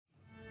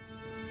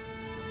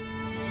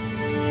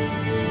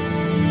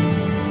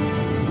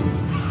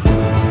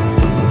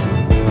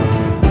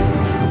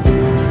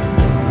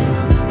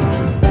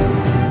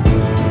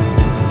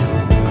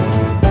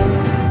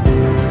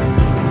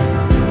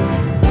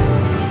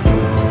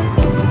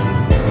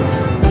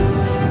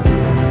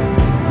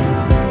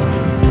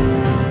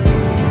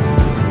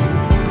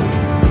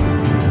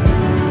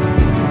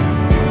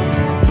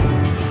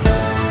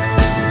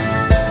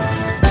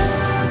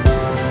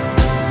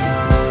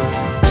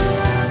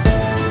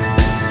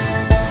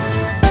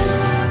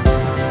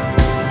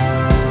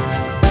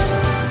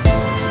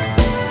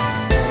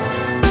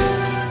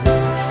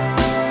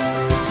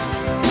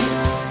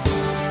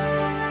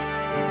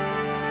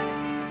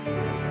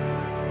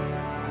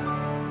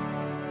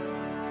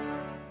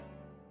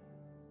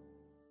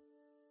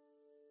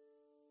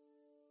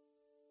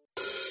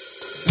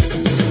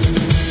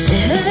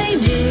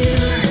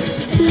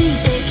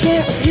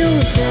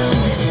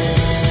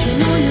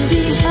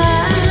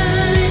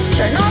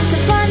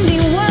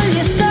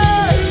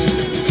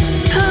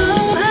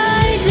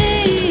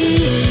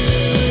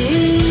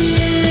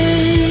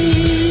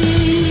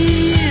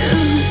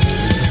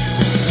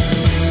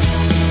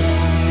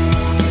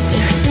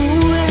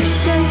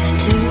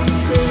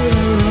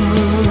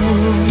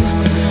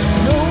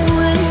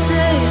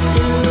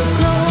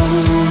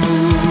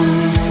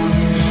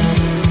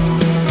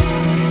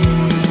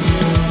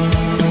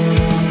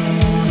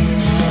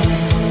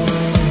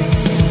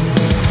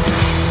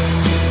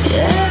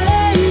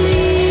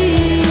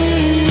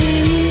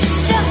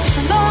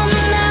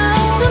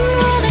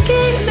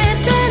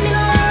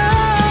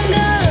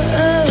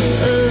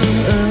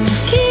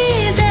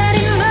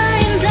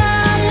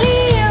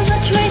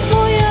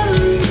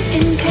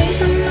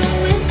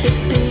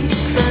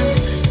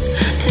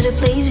a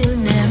place you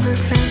never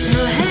found.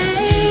 No,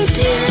 hey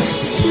dear,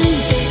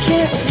 please take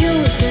care of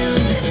yourself.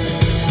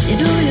 You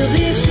know you'll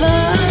be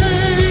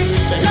fine.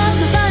 Try not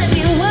to find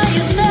me while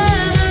you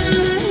stand.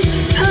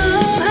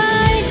 Oh,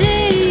 Heidi.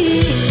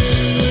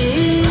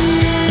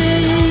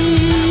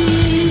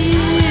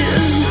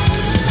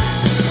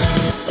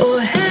 Oh,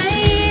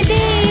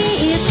 Heidi,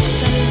 it's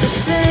time to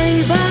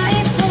say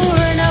bye for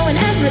now, and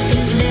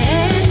everything's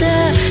later.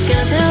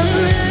 Gonna tell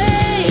you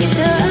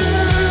later.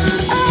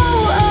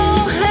 Oh,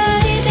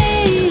 Heidi,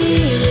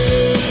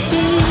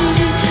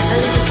 I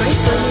leave a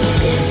trace for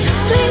you.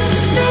 Please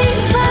stay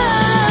fine.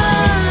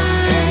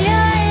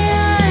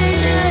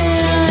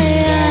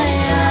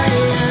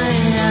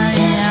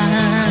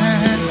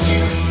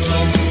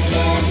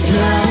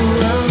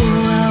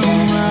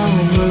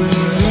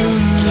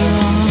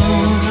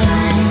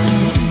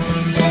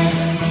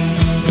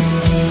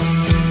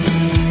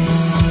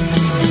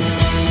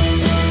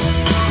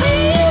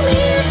 We'll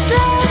meet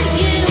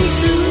again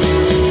soon,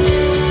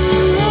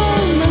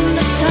 and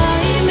the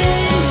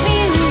timing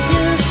feels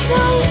just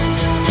right.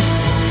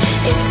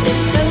 It's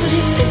been so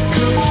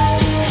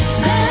difficult, it's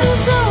been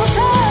so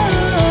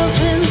tough,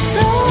 been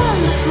so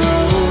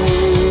wonderful.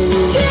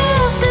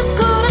 Just to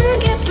couldn't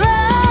get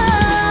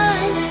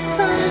right.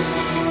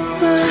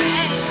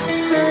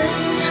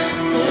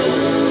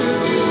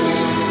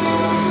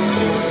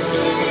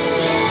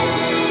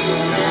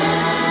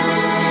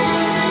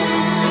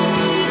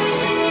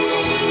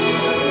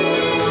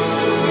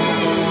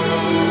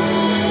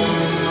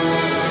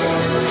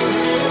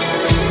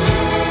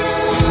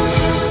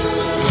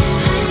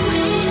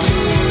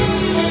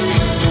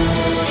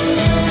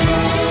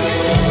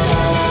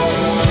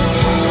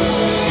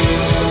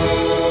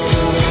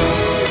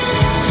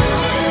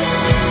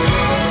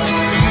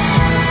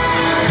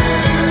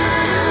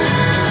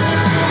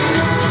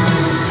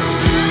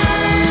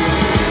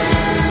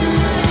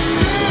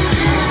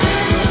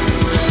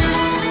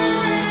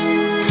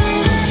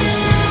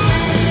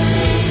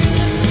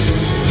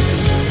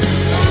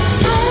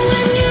 Oh,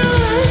 when you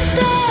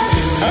start,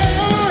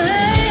 oh,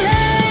 hey,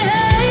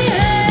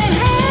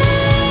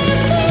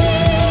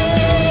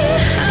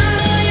 I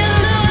know you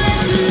know it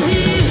to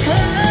be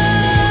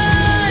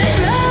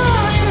fine.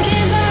 Oh, in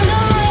case I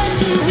know it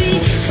to be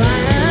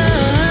fine.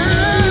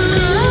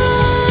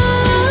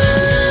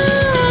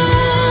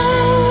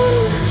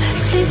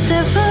 Sleep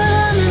the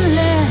burn and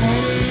let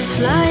it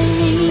fly.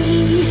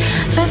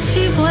 Let's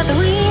keep what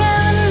we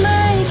have and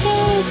make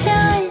it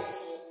shine.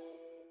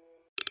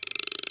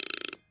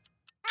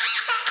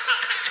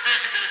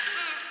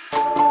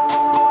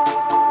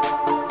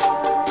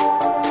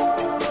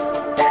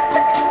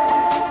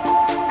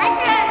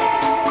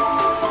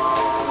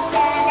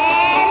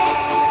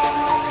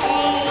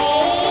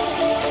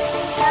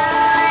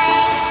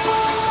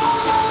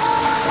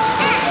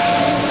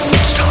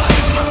 It's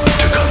time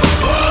to come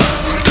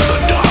over to the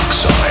dark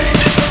side.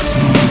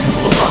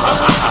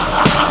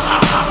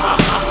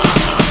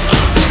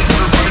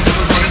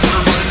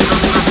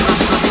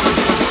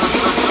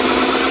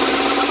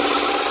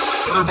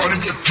 Everybody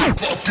get your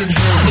fucking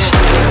hands up.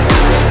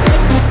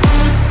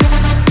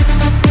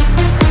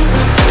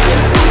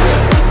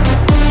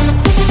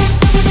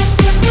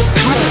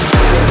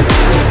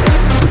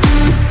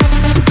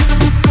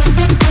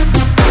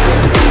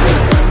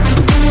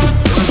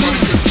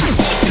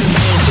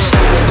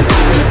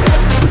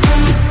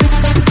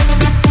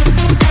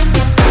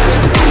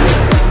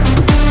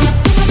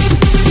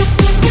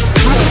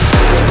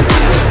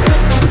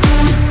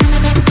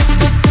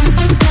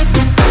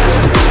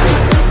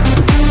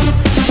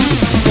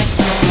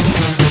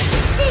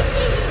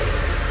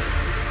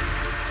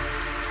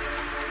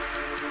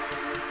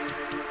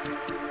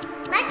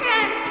 My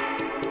turn.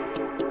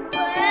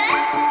 1,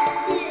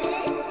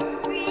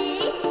 2,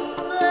 3,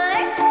 4,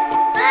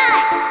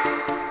 5.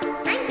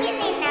 I'm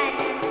getting out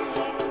of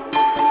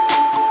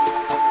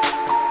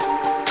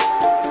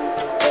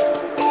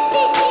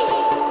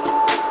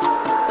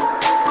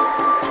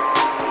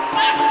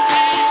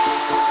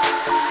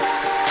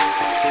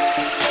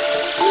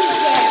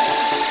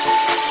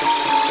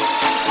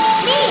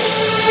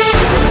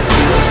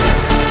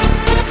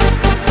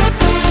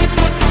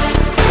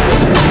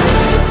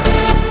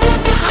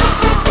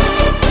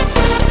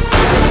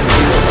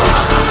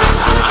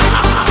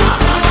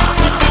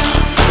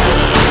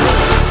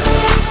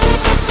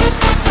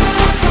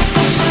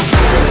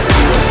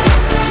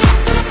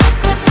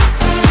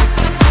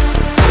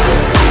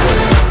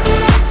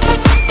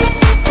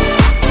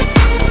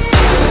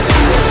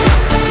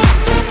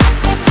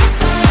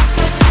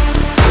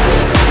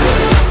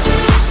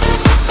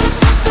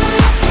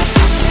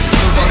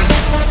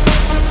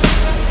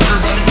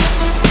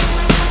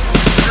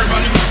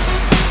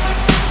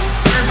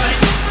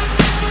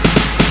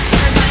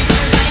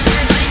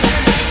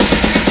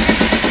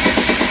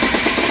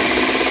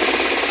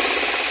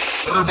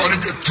Everybody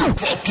get your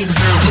fucking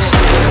hands up.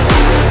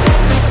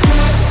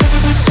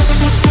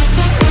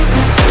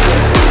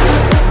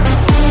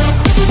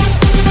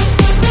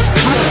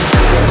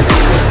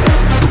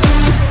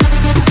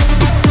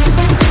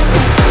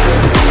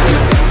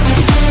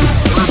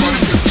 Everybody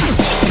get your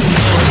fucking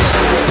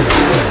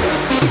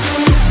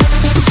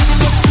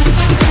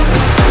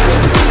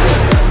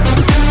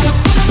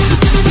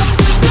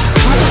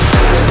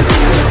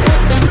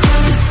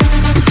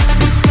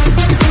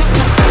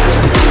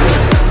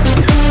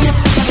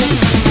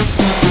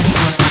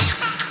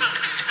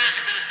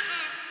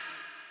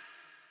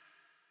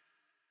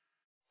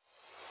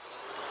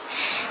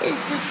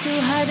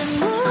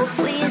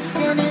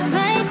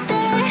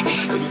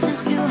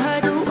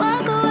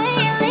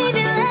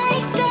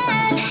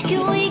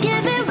Can we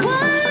give it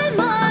one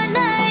more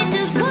night?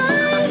 Just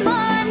one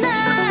more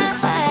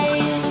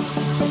night.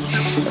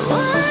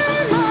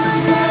 One more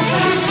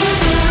night.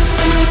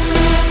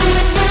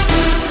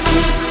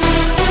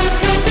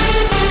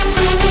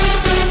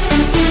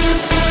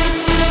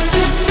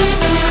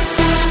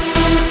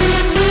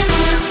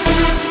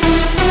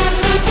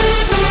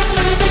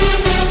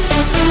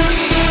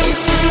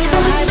 It's just too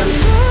hard to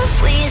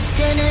move when you're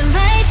standing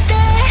right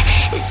there.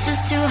 It's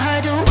just too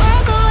hard to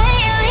walk away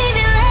and leave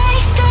it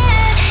like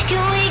that.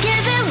 Can we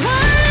give it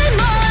one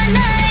more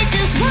night?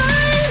 Just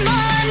one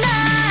more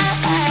night.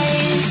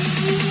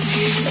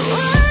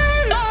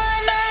 One more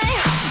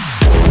night.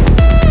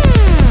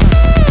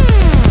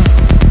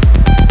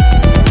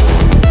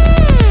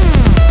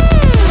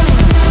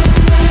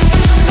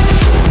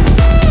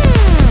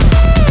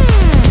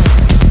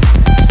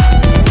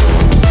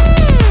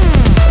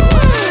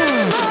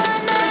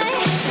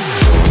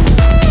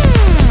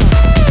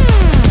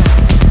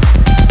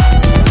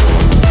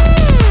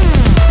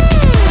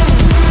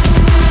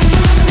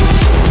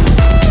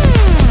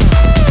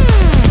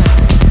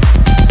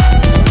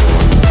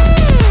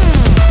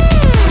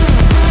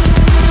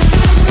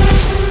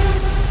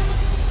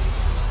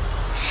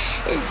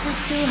 It's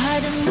just too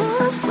hard to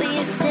move when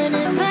you're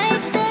standing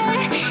right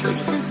there.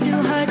 It's just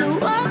too hard to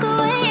walk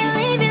away and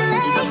leave it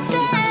like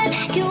that.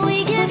 Can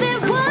we give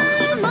it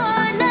one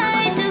more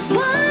night? Just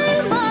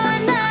one more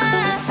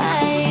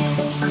night.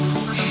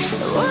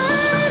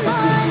 One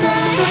more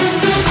night.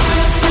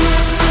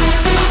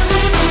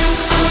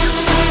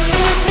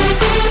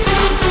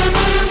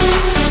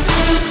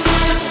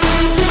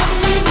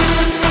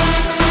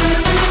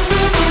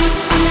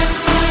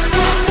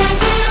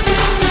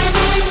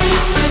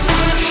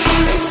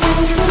 It's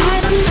just too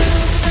hard to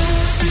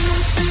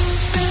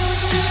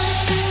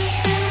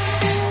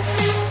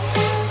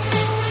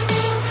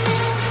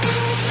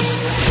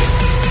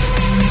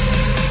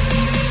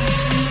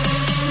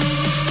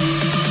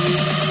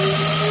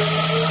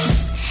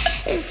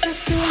It's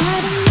just too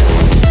hard to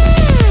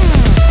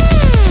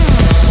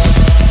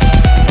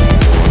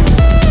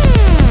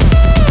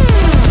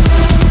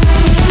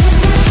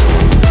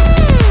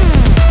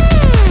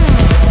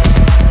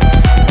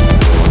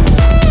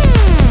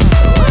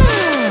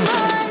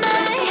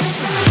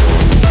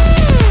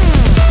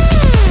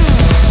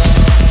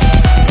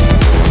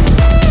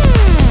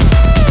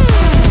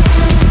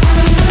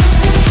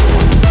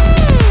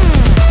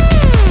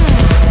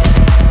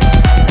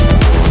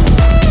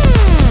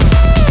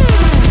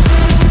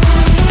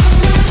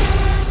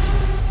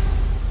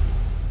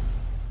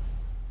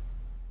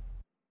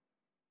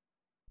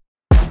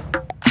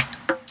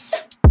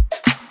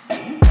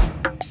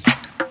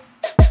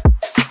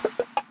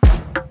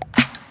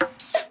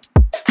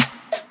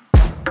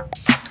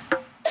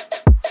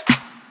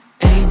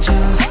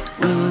Angels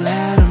will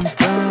let them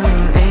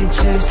burn.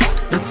 Anxious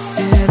but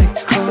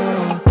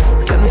cynical.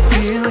 Got me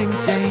feeling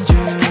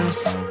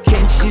dangerous.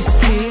 Can't you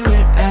see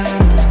we're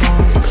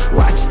animals?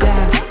 Watch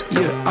that,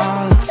 you're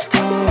all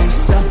exposed.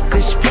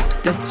 Selfish, but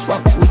that's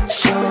what we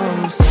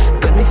chose.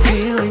 Got me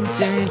feeling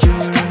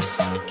dangerous.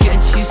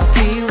 Can't you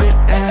see we're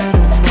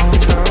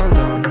animals? Hold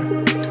on,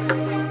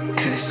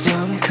 'cause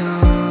I'm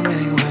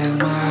coming with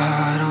my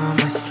heart on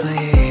my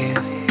sleeve.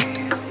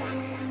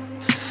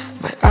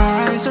 My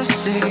eyes are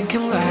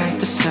sinking like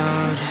the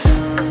sun,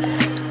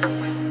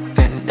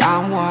 and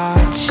I'm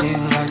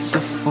watching like the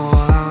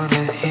fool on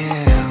the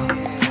hill.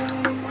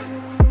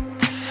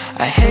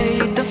 I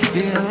hate the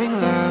feeling,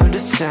 love the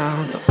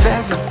sound of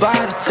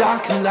everybody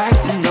talking like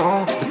they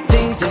know the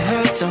things that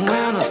hurt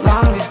somewhere not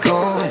long ago.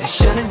 And I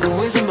shouldn't go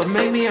with them, but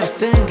maybe I'm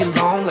thinking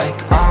alone like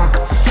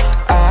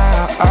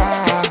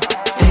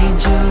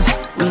Angels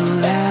will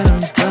let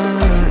them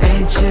burn.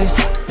 Anxious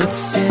but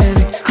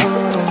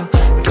cynical.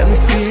 Got me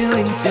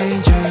feeling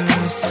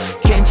dangerous.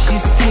 Can't you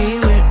see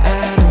we're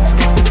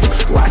animals?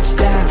 Watch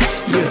that,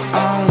 you're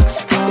all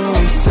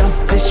exposed.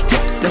 Selfish,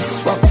 but that's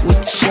what we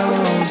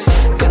chose.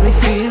 Got me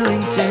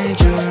feeling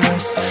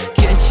dangerous.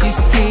 Can't you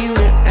see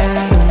we're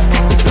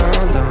animals?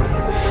 Hold on.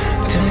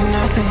 Doing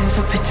nothing is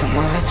a bit too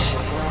much,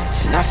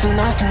 and I feel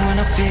nothing when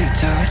I feel your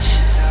touch.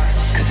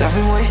 'Cause I've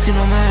been wasting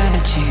all my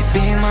energy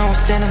being my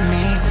worst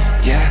enemy.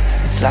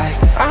 Yeah, it's like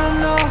I don't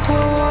know who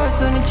it was,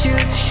 I need you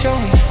to show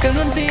me. 'Cause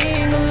my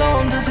being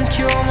alone doesn't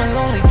cure my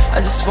lonely. I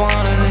just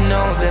wanted to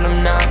know that I'm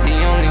not the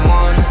only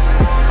one.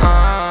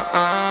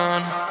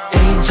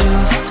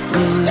 Angels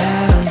will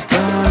let them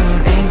burn.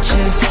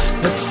 Anxious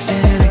but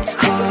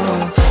cynical.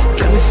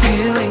 Got me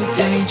feeling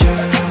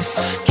dangerous.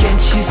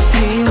 Can't you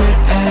see we're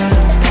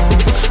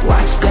animals?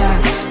 Watch that,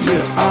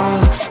 you're all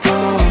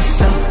exposed.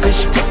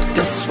 Selfish, but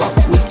that's what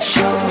we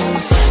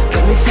chose.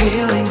 Got me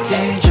feeling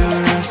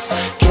dangerous.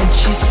 Can't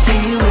you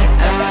see we're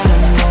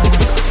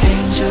animals?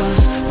 Angels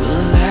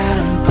will let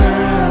them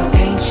burn.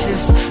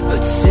 Anxious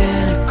but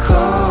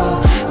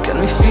cynical. Got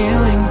me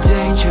feeling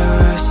dangerous.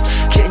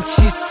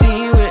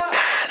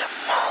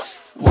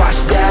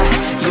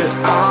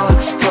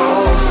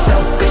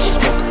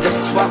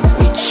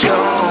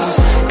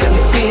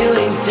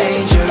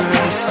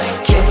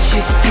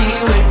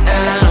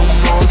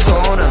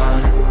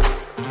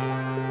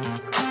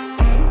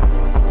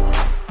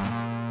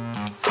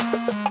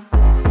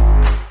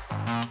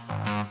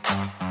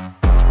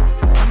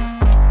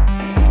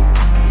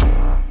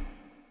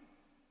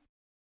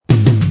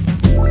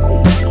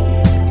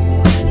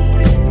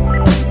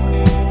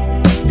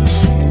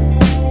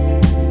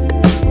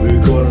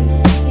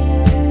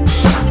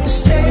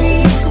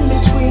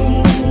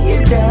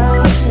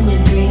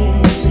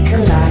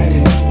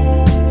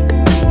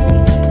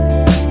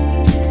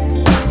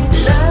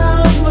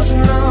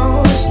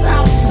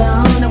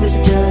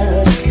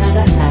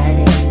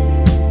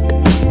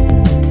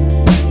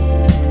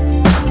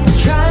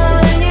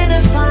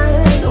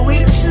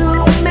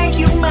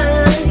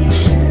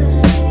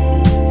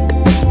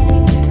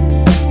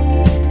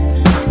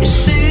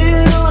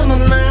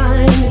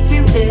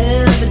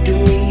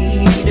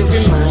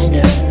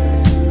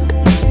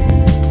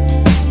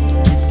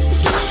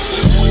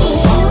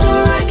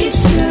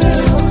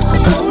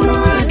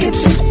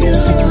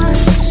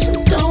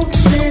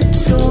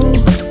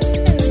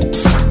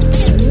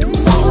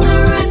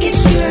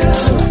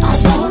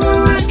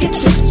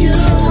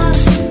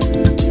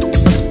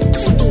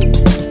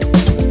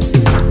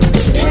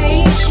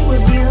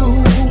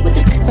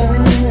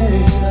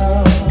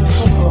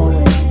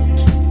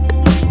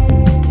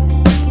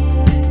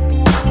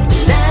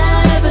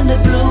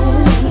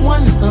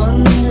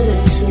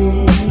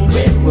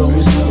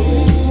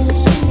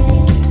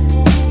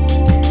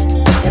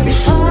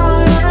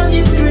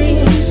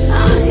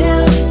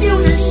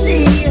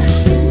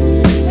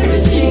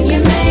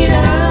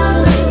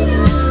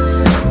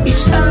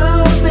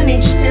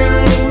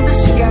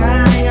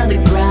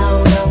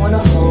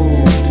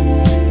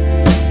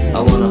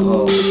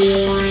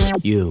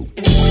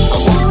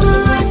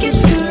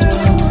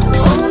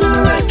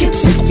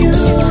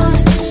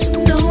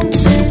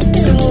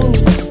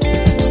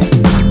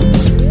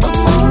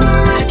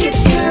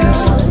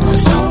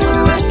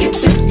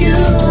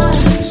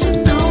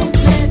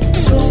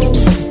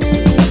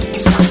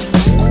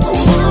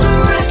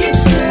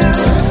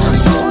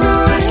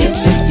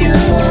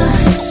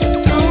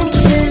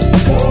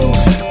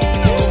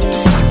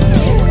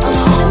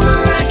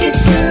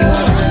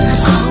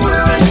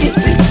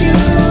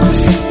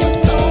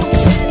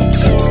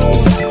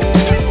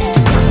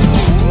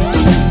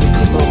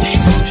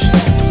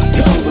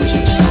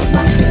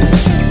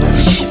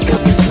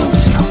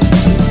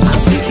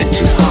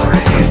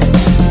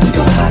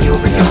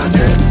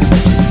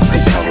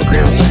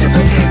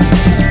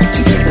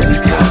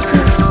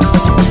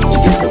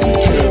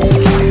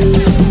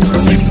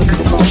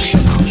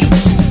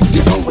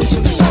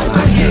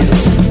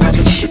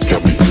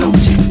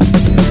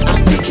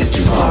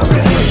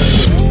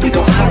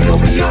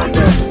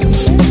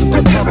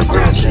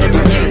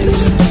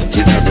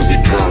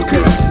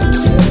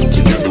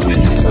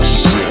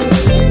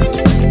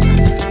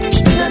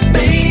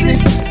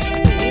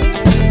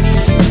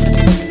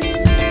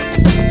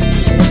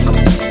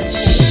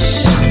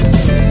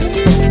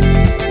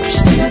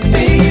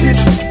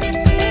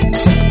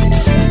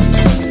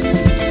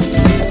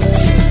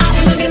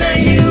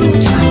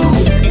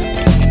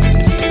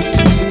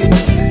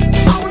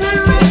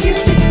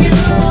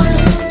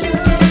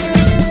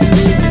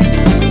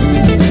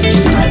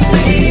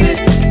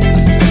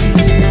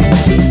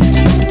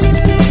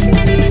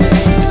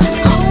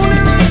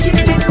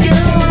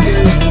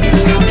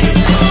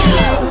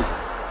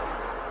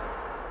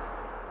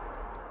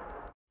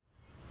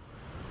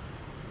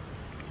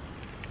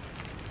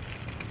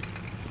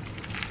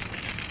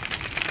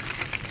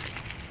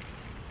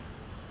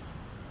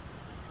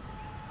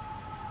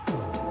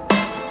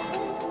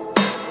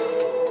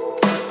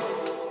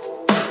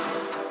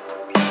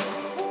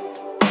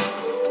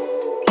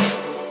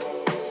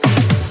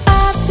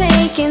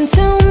 taken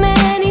too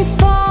many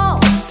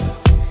falls.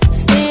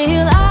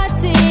 Still I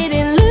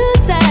didn't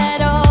lose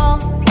at all.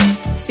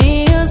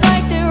 Feels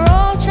like they're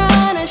all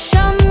trying to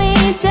shut me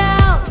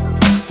down,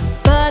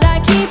 but I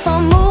keep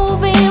on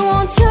moving,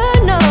 won't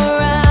turn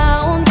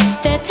around.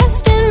 They're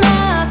testing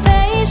my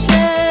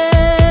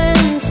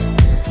patience.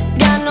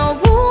 Got no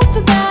room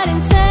for bad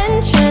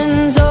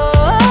intentions.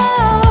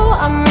 Oh,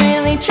 I'm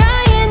really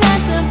trying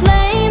not to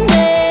blame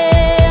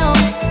them.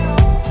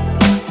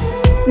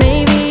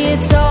 Maybe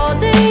it's all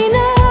they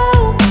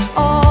know,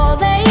 all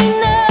they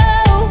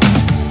know.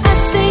 I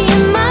stay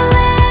in my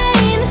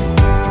lane.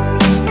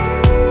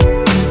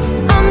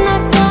 I'm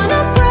not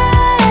gonna break.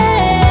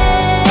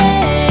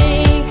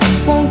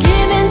 Won't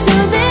give in to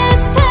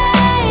this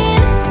pain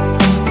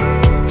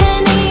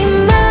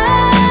anymore.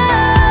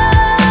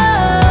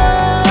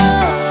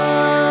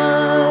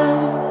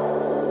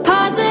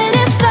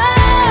 Positive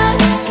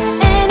thoughts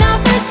and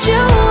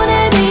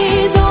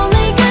opportunities.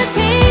 Only good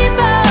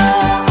people,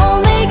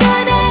 only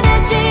good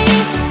energy.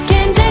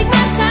 Can take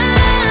my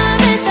time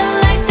with the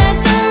light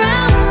that's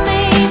around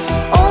me.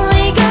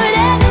 Only good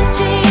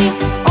energy,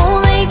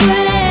 only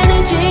good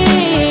energy.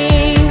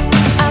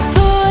 I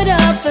put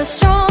up a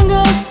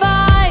stronger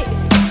fight,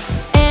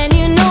 and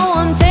you know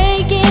I'm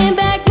taking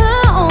back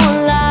my own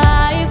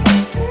life.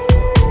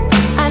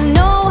 I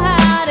know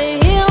how to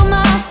heal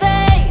my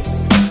space,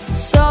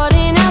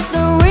 sorting out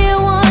the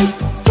real ones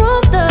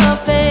from the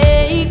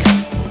fake.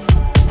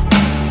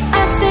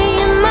 I stay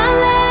in my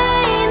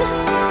lane.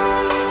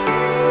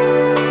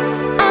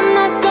 I'm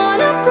not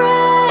gonna break.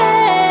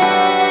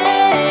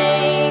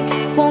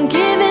 Won't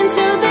give in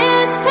to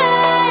this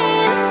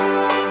pain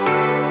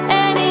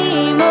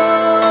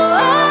anymore.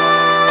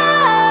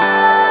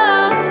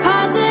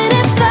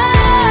 Positive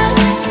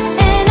thoughts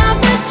and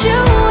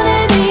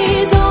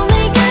opportunities.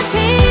 Only good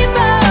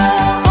people,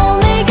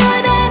 only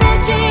good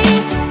energy.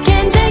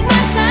 Can take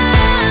my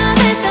time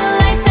with the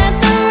light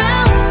that's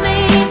around me.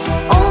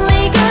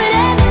 Only good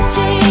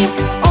energy,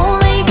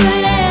 only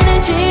good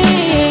energy.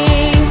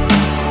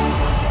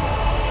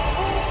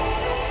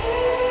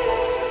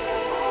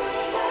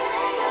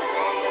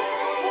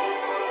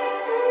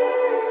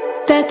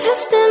 They're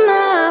testing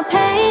my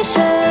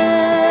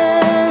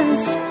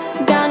patience.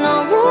 Got no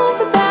room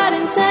for bad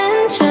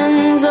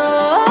intentions.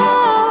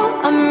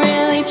 Oh, I'm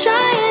really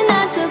trying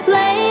not to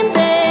blame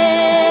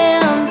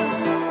them.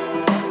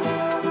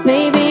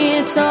 Maybe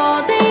it's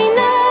all they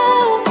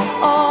know,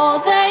 all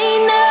they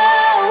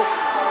know.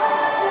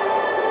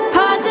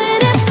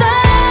 Positive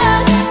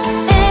thoughts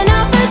and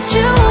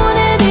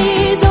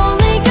opportunities.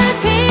 Only good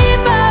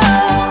people,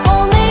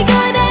 only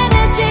good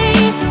energy.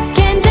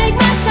 Can take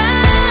my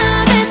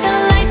time with the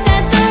light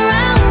that's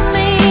around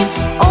me.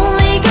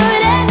 Only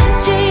good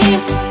energy,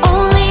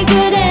 only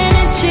good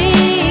energy.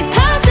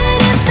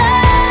 Positive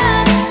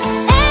thoughts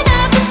and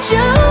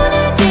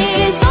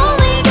opportunities.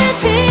 Only good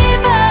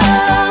people,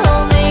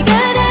 only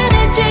good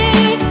energy.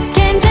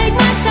 Can take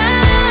my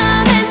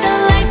time with the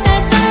light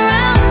that's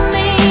around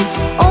me.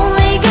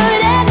 Only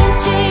good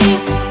energy,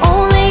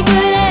 only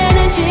good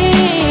energy.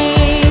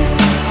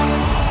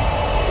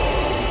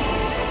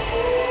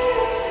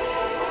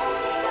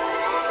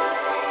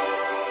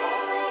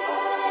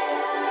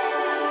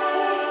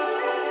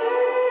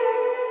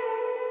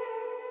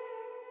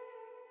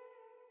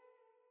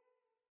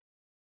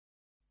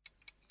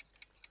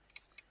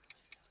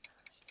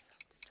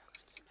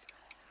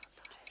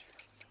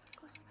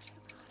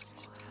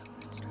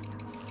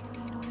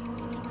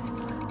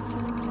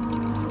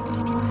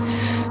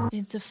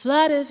 It's a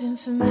flood of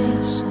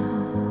information.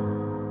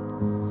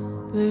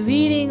 We're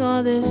reading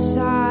all the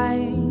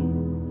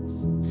signs.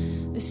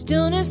 The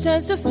stillness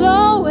turns to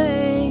flow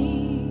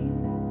away.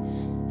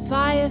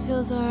 Fire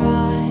fills our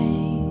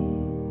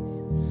eyes,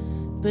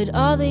 but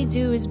all they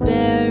do is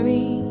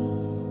bury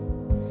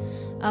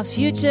our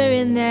future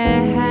in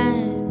their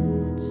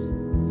hands.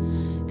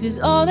 'Cause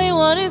all they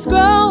want is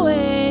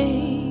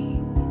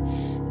growing,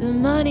 the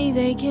money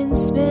they can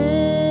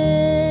spend.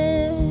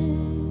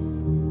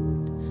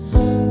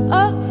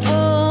 Oh,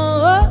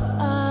 oh, oh,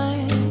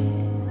 I.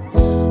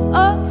 Oh, oh,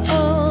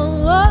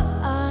 oh,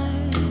 I.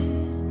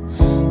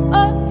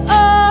 Oh,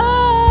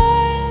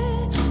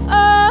 I.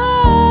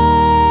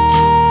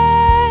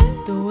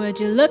 The word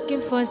you're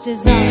looking for is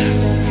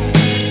disaster.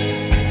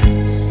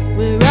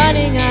 We're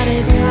running out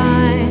of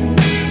time.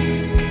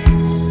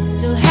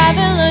 Still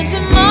haven't learned to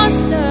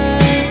master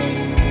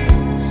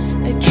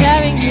a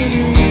caring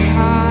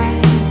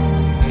humankind.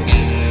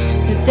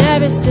 But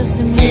there is still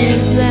some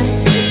years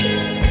left,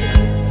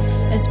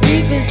 as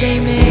brief as they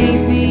may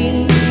be.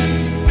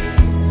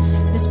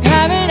 This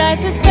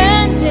paradise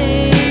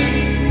suspending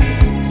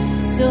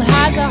still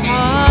has a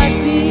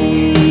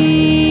heartbeat.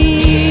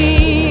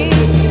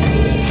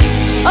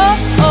 Oh,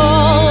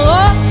 oh,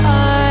 oh, I.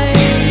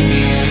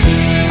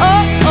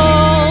 Oh,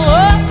 oh,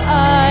 oh, I.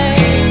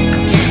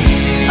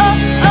 Oh,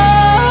 oh,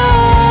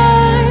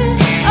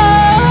 I.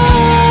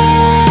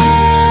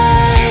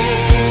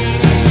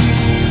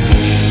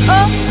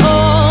 Oh, oh,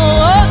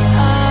 I.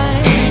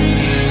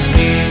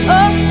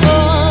 Oh, oh,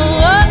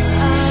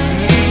 I.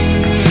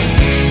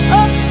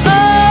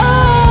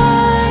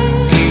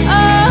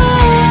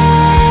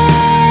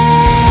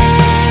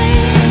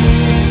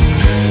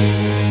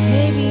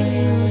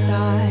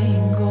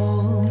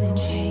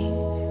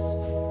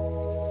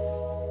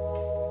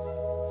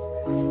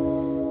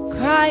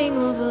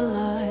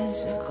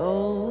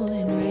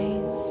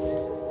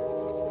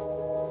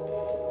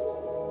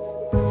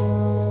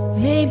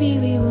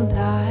 we will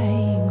die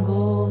in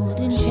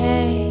golden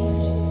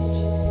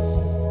chains,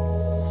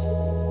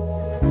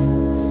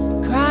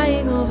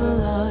 crying over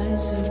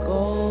loss of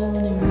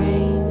golden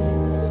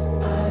rings.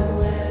 I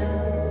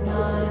will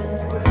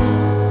not.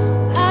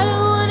 I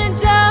don't wanna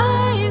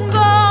die in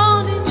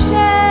golden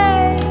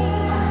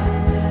chains. I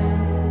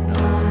will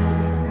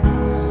not.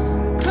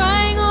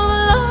 Crying over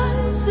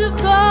loss of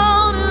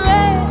golden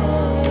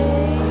rings.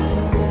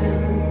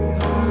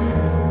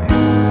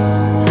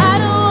 I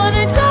don't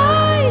wanna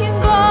die in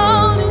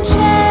golden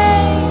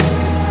chains.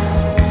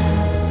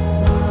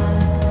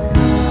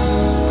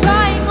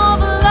 Crying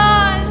over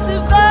loss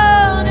of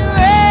golden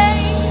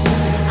rings.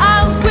 I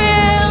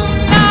will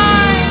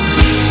not.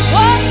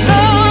 Whoa,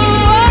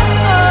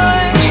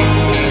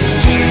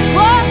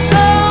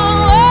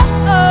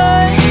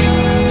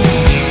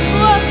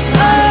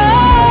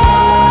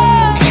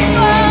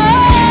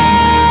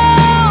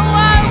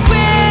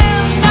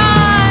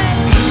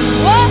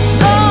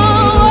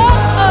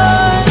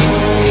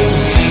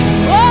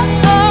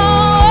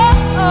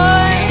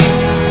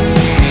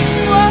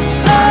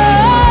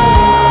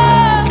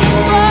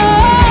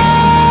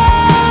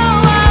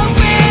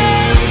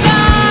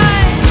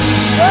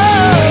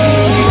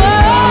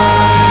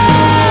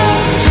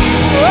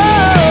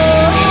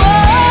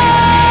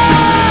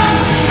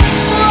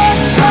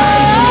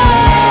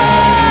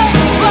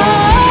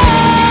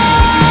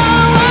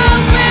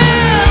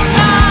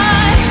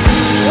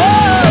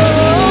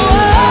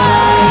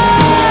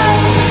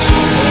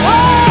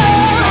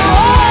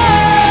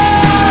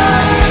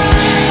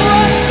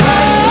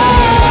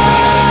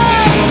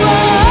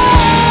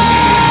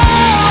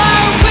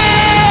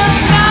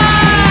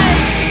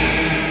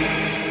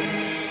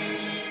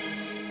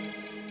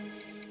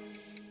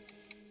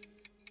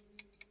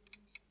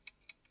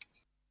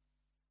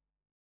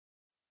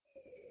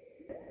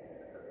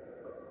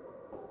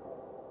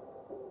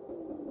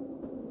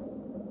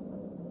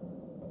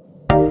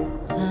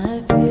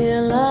 I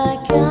feel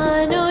like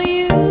I know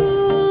you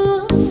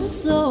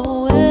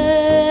so well.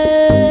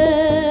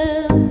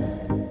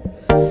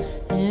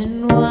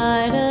 And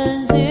why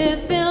does it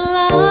feel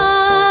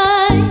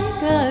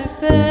like I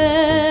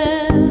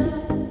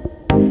fell?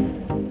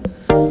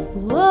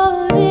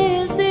 What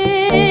is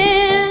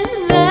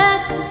it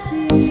that you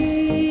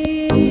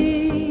see?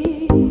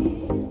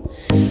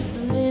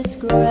 This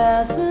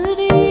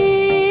gravity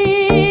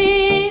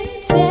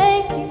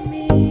taking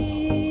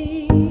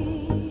me.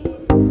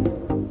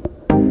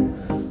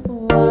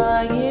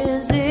 Why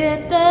is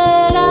it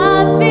that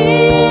I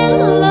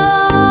feel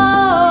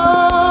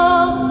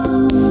lost?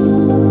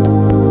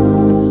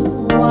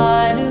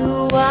 Why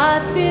do I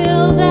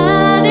feel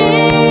that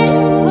it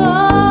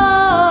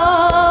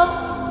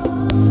costs?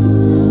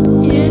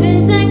 It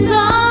is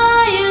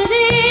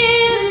anxiety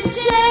that's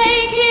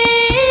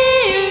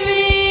taking me.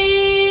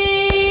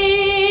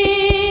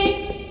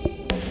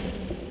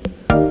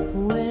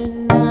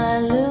 When I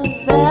look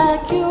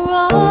back, you're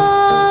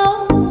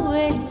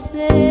always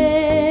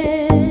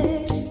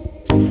there,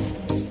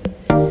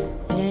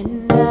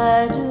 and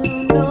I do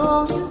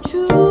know you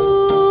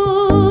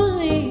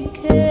truly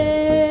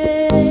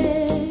care.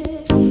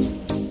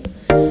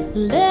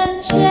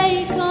 Let's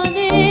shake on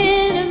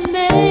it and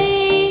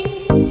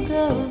make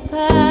a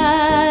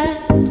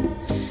pact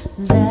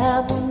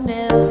that will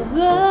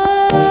never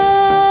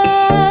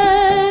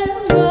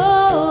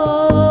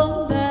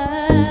go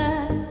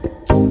back.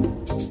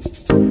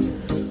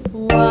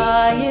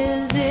 Why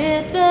is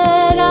it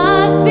that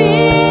I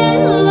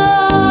feel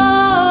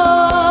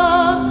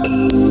lost?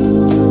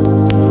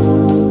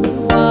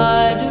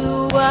 Why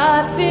do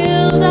I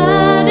feel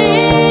that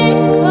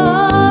it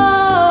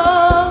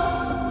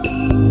costs?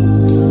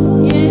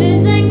 It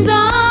is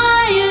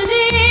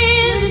anxiety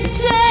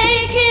that's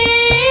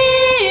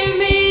taking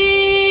me.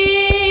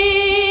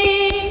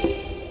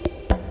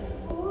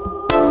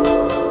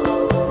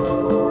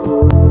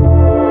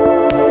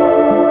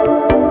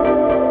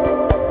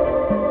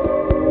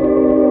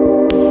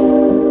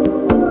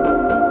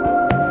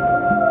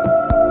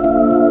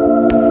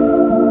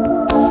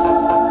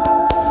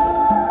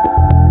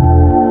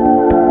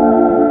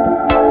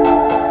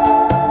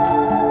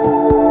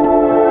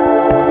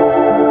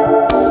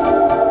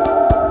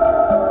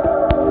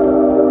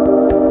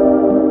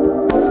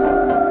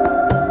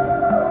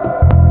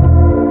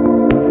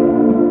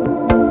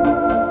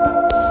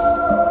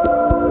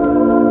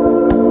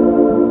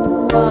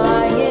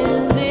 Why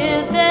is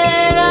it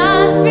that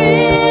I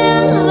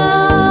feel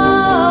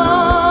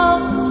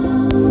lost?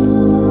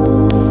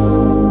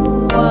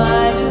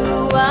 Why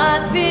do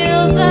I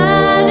feel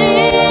that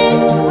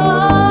it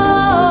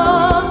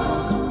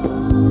costs?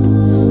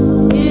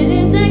 It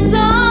is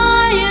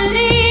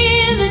anxiety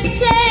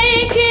that's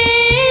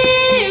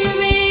taking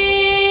me.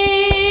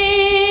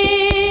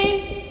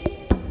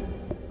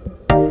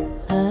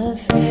 I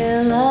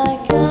feel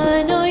like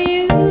I know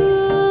you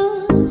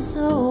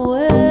so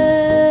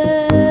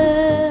well.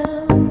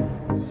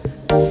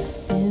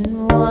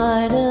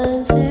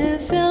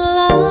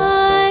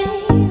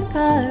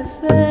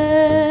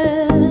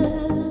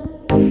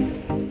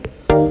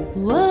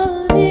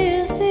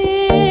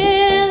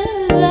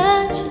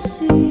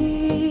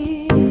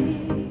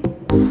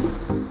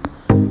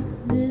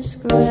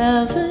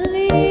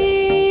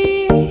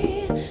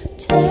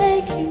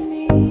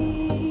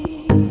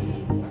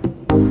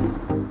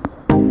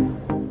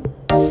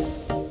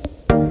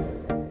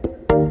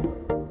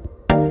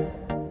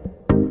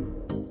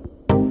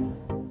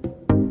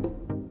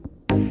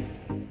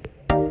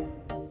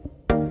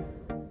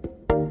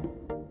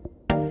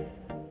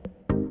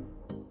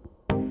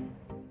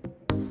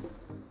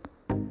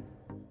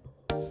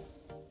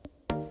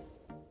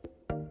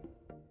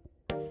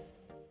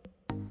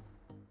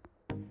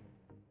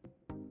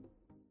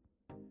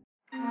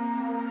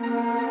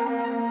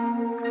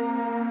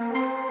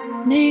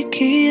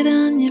 kid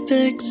on your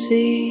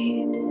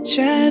backseat,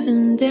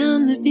 driving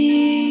down the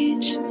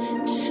beach,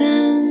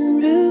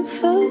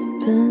 sunroof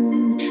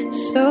open,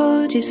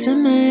 salty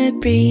summer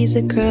breeze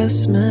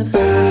across my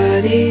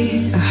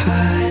body. I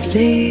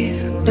hardly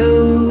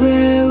know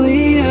where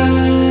we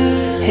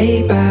are.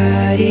 Hey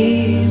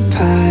buddy,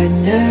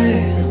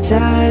 partner, the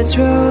tide's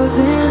rolling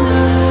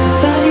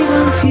on. My body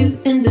wants you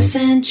in the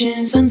sand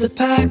dunes, on the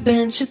park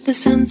bench at the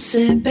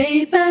sunset,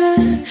 baby.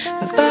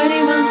 My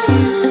body wants you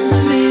in the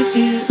rear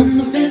view, on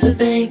the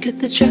riverbank at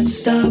the truck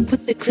stop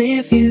with the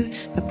clear view.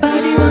 My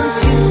body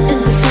wants you in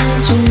the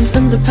sand dunes,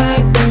 on the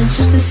park bench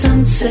at the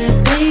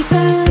sunset,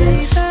 baby.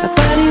 My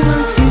body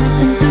wants you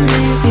in the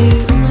rear view,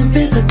 on the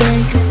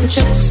riverbank at the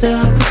truck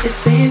stop with the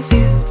clear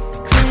view,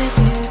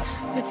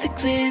 with the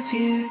clear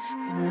view.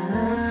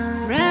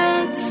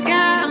 Red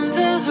sky on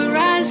the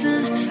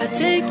horizon, I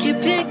take your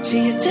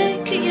picture, you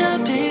take your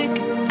pick.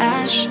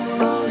 Ash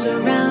falls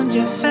around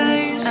your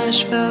face,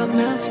 asphalt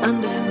melts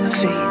under my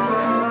feet.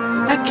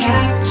 I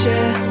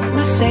capture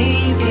my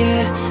savior,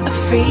 I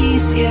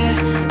freeze ya,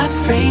 I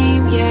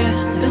frame ya,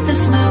 with the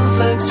smoke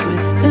fucks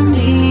with the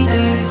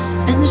meter,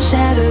 and the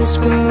shadows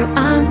grow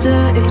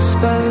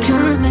underexposed.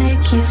 Can't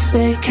make you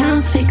stay,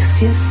 can't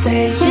fix you,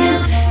 say yeah,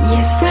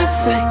 you're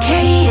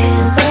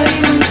suffocating. Body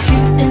wants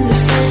you in the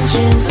sand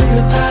dunes, on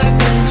the park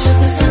bench of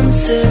the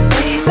sunset,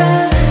 baby.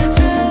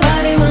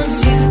 Body wants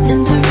you in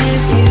the rear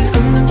view,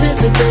 on the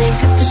riverbank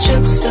at the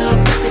truck stop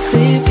with the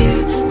clear view.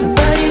 My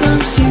body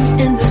wants you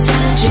in the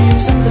sand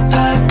dunes, on the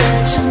park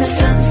bench of the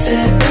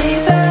sunset,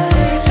 baby.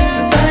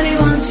 My body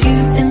wants you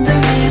in the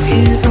rear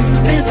view, on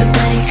the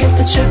riverbank at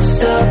the truck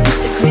stop with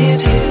the clear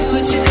view.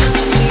 What you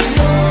gonna do?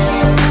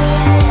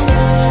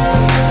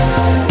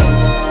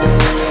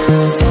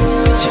 Tell me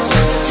what you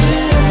wanna do.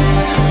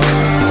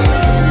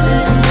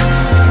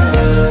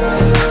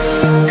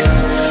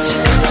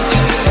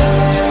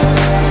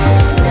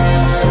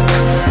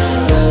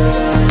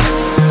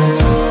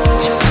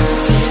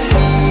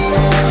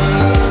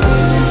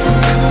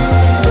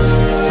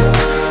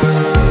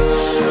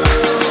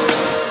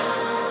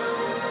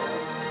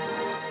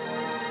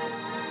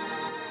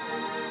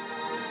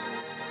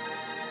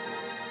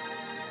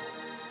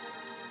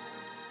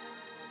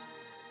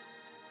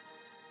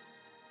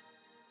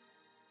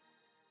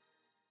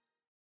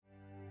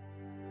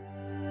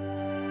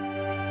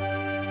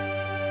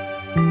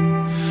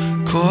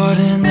 Caught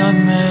in the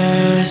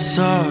mess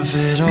of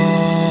it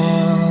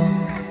all.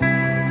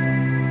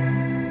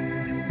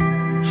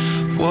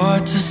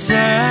 What to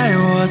say,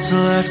 what's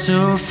left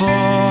to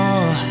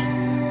fall?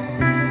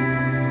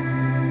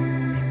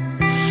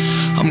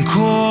 I'm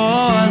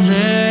calling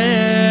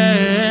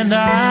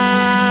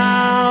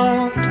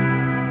out.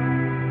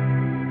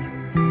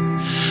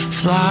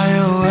 Fly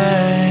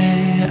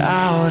away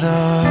out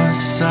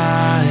of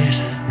sight.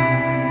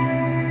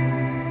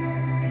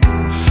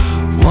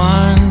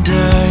 One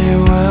day you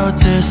will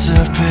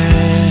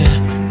disappear.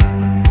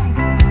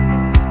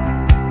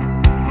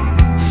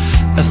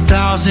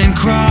 1,000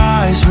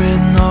 cries with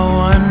no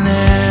one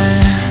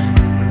near.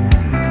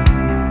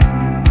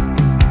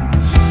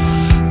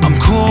 I'm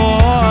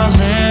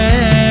calling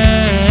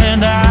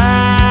out.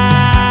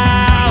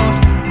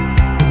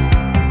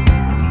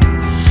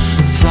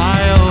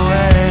 Fly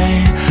away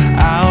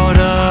out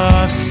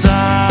of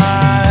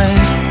sight.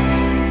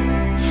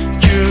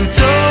 You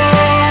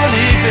don't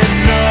even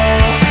know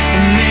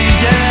me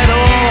at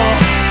all.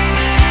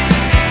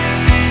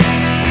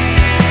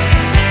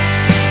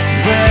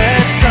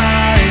 Red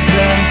signs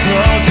and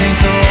closing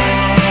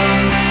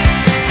doors.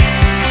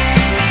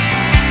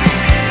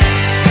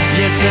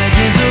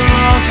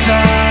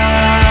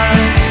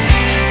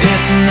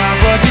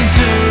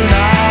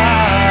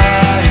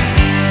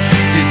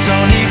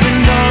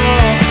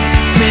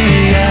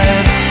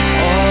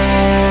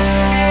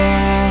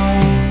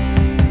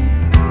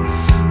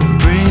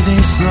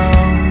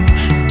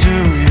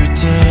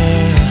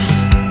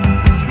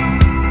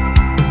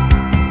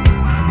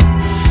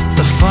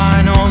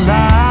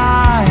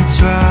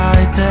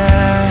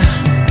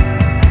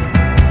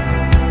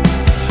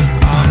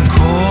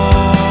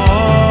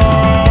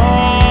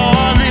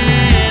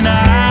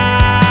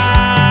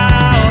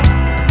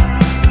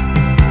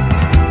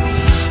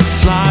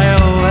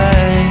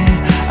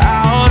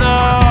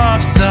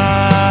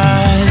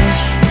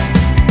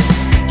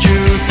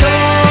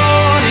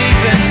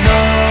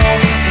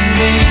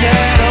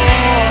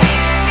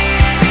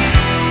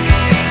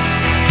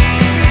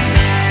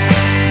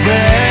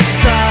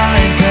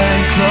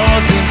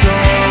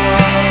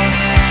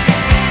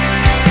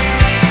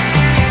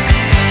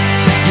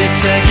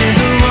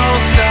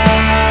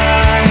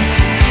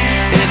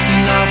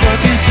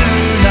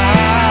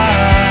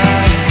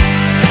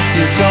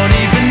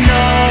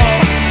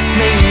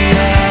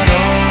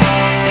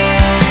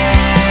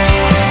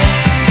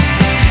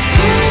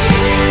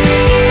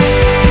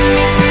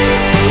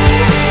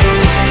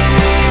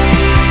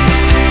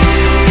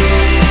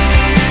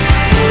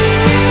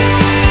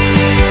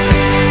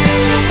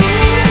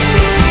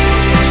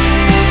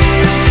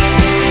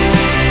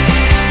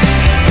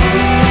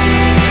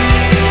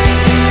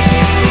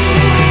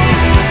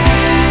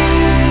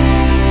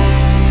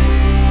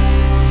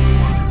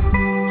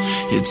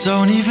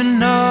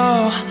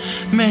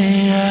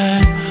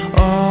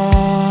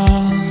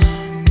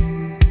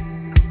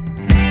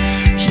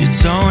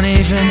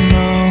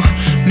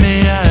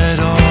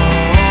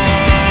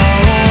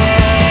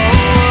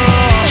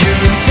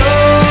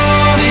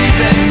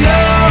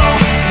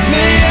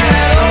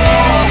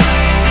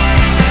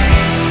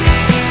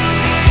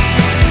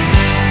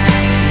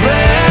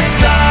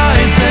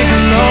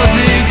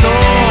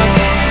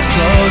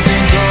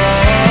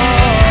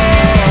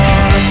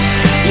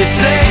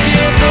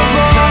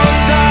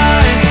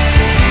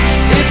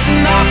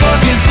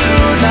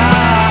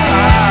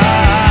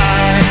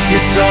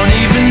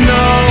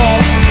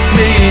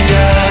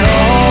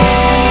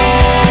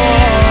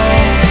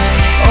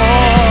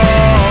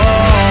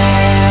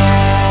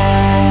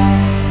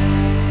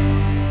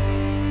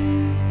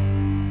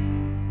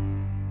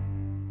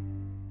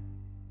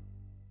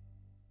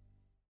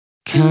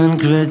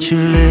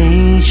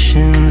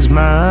 Congratulations,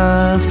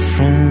 my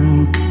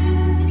friend,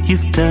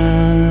 you've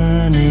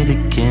done it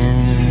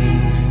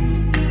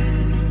again.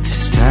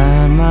 This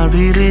time I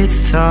really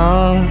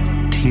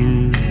thought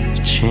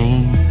you've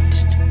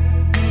changed.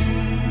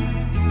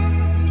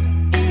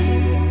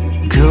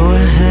 Go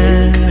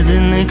ahead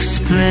and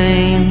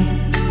explain,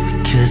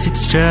 because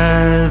it's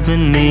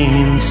driving me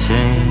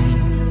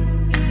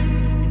insane.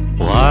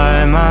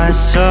 Why my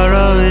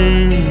sorrow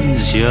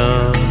is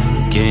your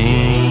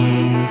gain.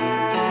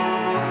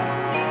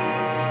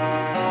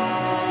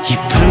 You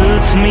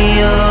put me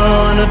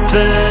on a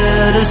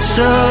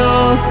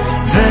pedestal,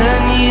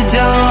 then you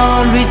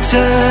don't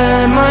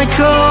return my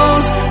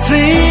calls,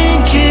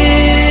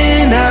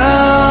 thinking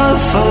I'll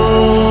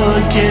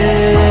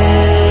forget.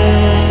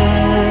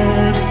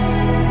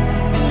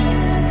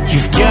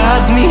 You've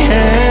got me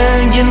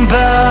hanging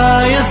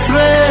by a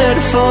thread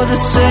for the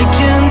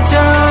second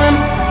time.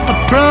 I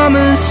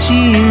promise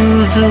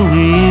you there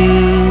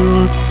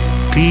will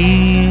be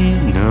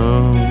no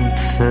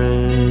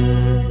third.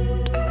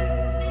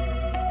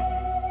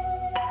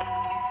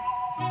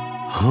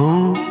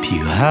 Hope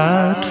you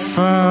had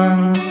fun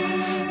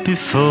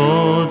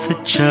before the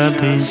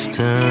job is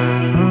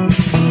done.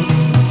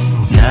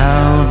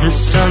 Now the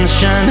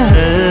sunshine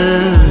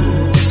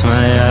hurts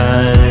my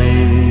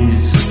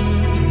eyes.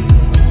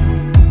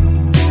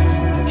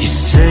 You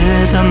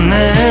said I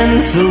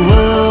meant the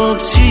world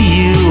to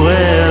you.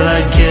 Well,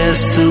 I guess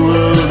the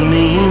world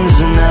means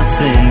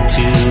nothing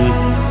to you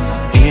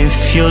if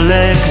your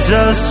legs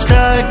are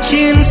stuck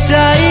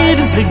inside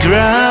the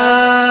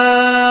ground.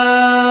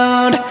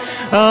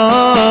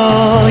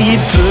 Oh, you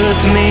put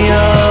me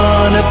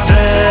on a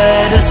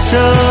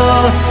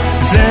pedestal,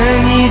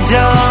 then you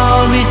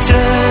don't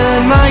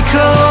return my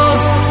calls,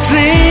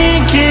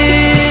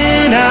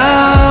 thinking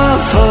I'll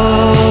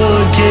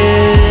forget.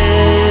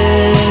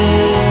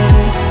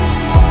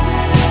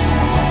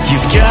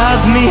 You've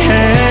got me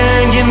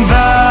hanging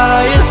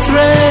by a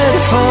thread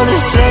for the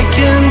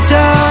second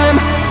time.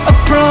 I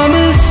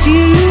promise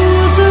you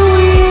there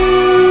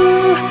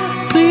will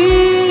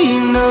be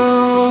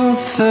no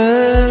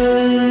third.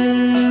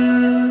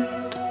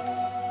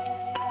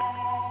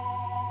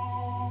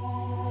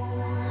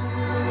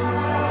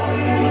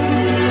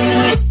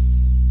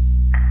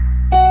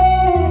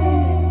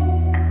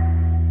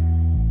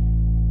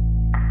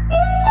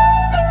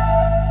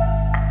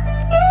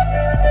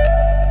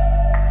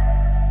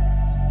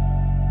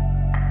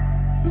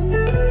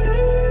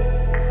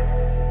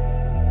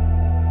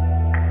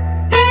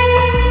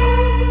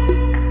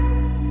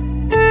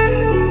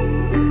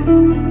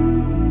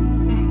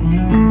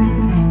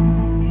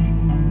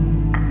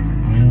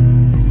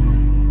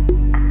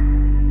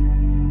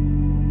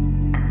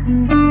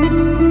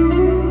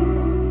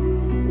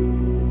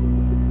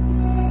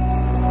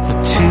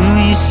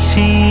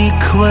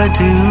 Why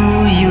do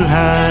you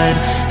hide?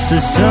 Is there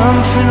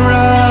something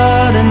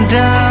running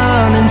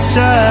down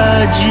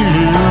inside you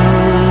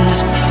lose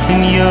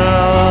in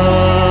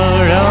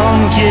your own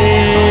game?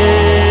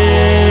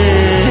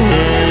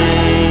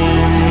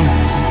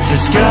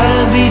 There's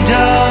gotta be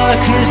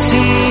darkness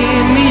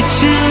in me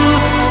too,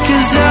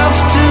 'cause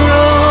after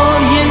all,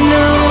 you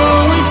know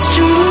it's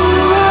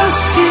true, I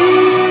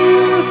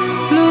still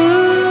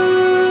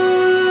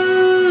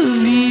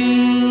love you.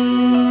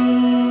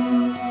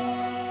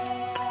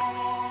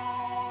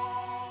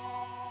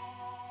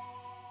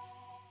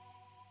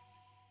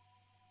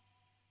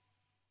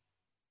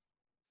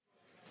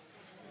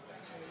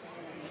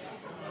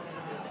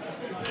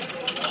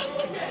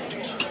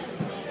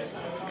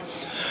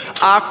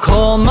 I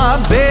call my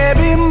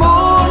baby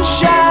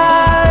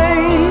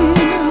Moonshine.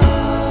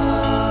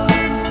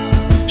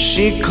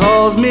 She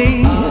calls me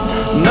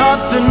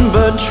nothing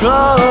but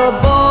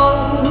trouble.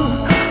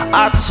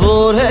 I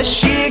told her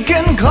she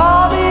can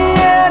call me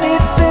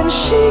anything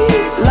she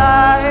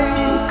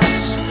likes,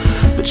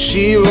 but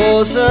she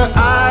rolls her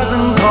eyes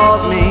and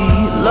calls me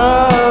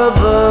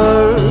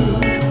lover.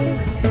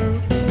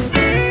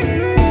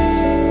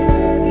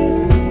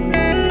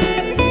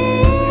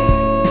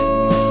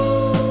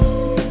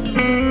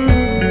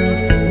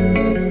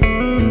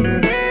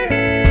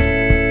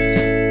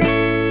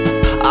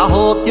 I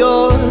hope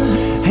you're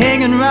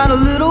hanging around a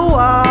little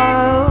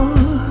while,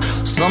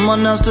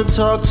 someone else to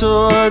talk to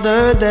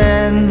other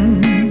than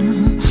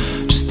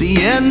just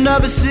the end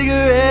of a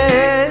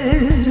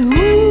cigarette.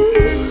 Ooh.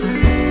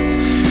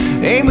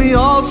 Ain't we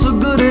all so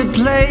good at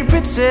play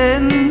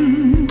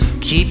pretend?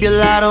 Keep your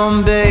light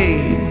on,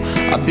 babe,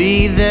 I'll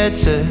be there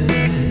to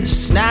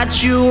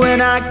snatch you when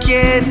I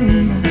can.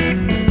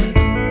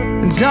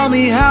 And tell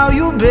me how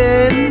you've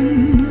been.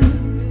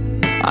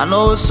 I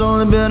know it's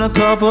only been a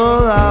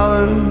couple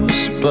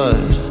hours, but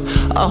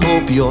I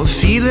hope you're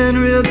feeling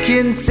real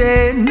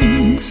content.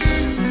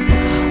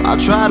 I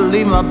try to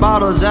leave my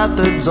bottles at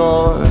the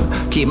door,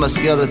 keep my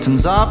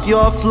skeletons off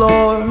your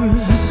floor.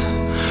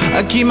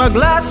 I keep my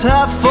glass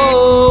half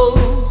full.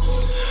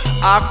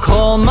 I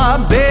call my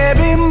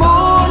baby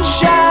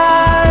Moonshine.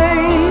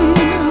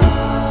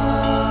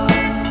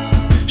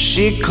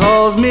 She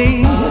calls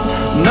me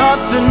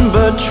nothing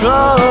but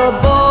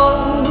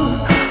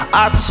trouble.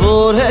 I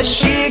told her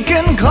she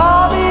can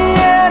call me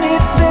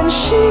anything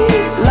she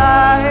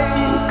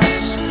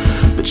likes,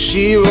 but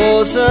she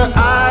rolls her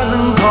eyes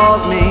and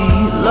calls me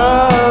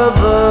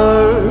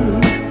lover.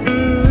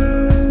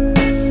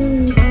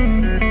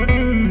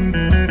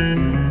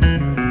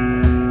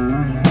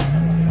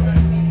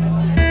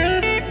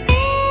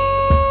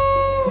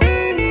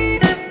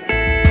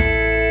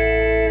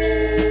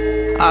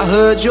 I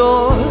heard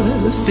you're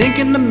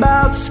thinking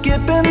about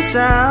skipping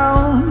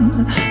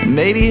town,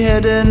 maybe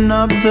heading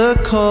up the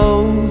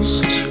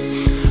coast.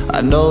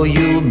 I know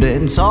you've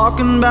been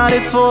talking about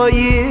it for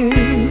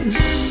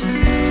years.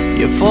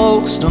 Your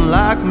folks don't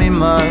like me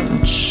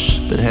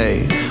much, but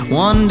hey,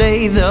 one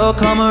day they'll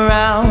come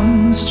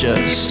around. It's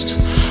just,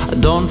 I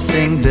don't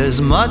think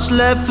there's much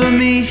left for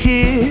me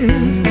here.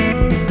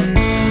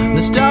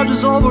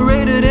 Nostalgia's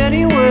overrated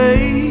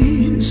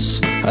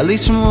anyways, at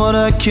least from what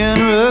I can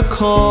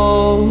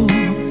recall.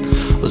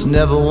 Was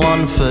never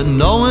one for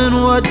knowing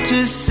what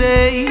to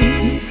say,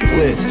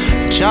 with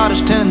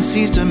childish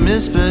tendencies to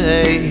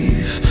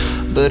misbehave.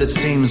 But it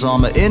seems all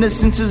my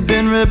innocence has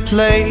been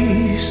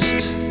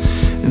replaced.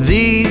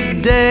 These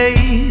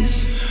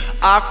days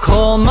I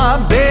call my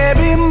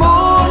baby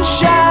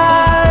Moonshine.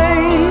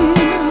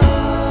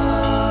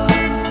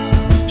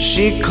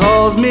 She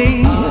calls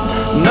me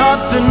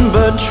nothing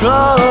but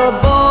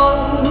trouble.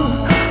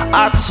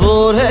 I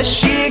told her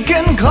she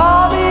can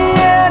call me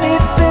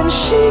anything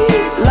she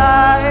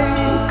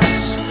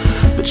likes,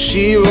 but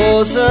she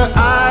rolls her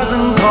eyes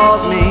and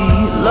calls me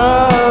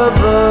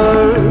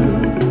lover.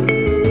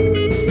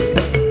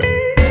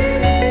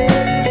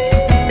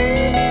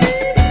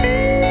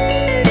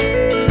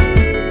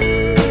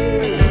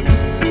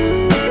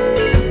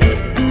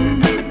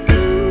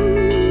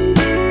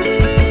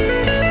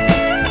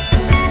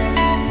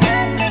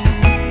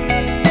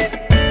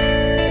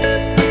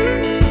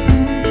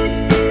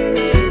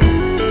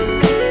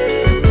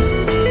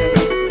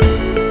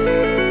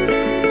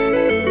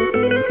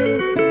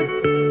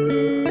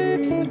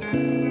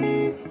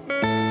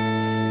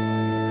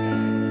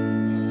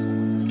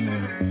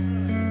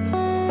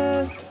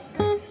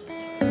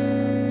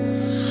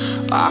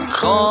 I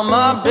call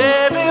my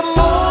baby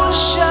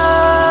Moonshine.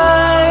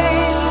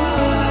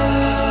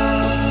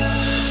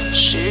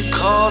 She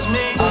calls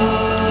me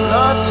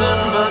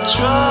nothing but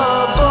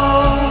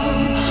trouble.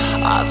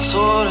 I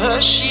told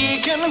her she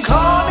can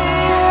call me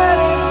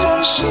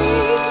anything she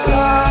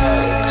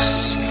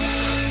likes.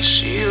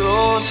 She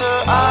rolls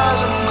her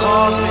eyes and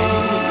calls me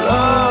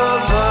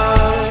lover.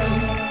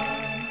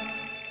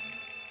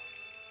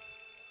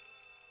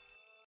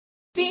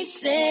 Beach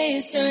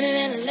days turning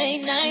into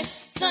late nights.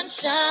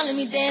 Sunshine, let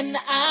me dead in the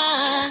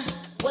eye.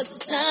 What's the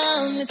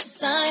time? It's a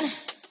sign.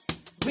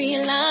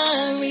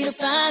 Realign,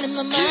 redefine in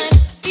my mind.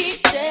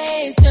 Each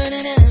day's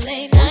turning into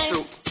late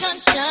nights.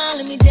 Sunshine,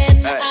 let me dead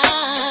in the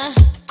eye.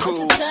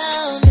 Koolz,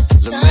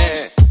 what's the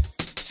time?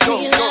 It's a sign.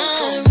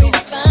 Realign,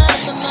 redefine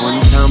in my mind.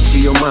 One time for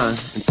your mind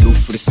and two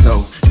for the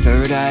soul.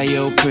 Third eye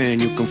open,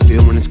 you can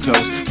feel when it's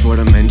closed. Four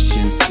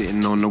dimensions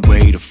sitting on the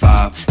way to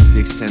 5.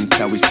 6 sense,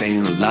 how we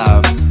staying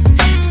alive.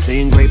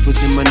 Staying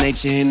grateful's in my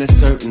nature, and I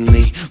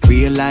certainly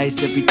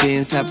realized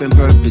everything's happened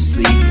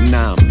purposely. And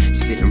I'm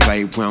sitting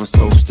right where I'm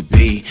supposed to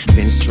be.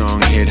 Been strong,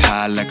 head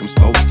high like I'm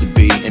supposed to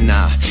be. And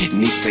I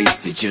need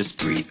space to just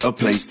breathe, a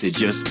place to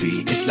just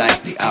be. It's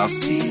likely I'll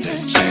see the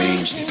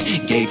changes.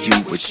 Gave you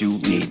what you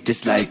need,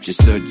 this life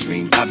just a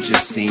dream. I've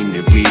just seen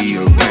it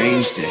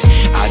rearranged it.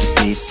 I just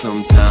need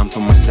some time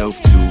for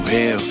myself to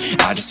heal.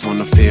 I just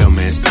wanna feel,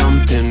 man,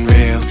 something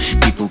real.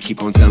 People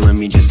keep on telling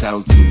me just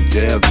how to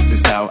deal. This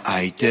is how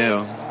I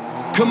deal.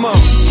 Come on.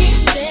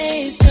 Each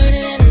day's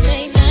turning into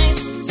late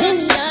nights.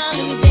 Sunshine,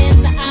 let me dead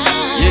in the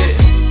eye. Yeah.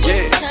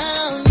 What's the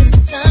time? It's a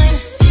sign.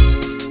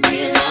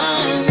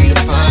 Realign,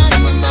 redefine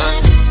in my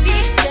mind.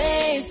 Each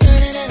day's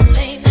turning into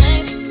late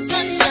nights.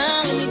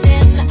 Sunshine, let me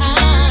dead in the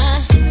eye.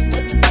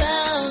 What's the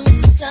time?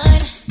 It's a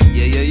sign.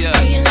 Yeah.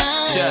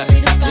 Realign,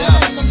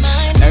 redefine in my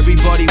mind.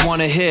 Everybody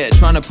wanna hit,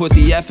 trying to put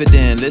the effort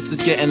in. List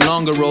is getting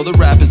longer, all the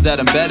rappers that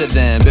I'm better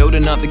than.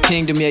 Building up the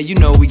kingdom, yeah, you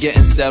know we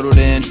getting settled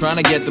in. Trying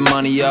to get the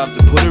money up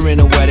to put her in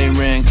a wedding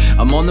ring.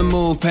 I'm on the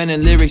move,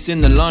 penning lyrics in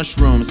the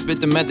lunchroom.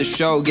 Spit them at the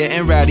show,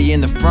 getting rowdy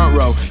in the front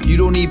row. You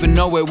don't even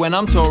know it when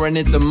I'm touring,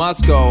 it's a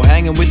must go.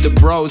 Hanging with the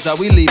bros, how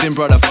we leaving,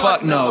 brother,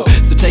 fuck no.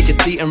 So take a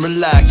seat and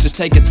relax, just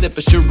take a sip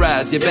of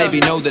Shiraz. Yeah, baby,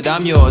 know that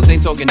I'm yours,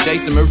 ain't talking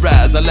Jason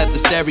Mraz. I let the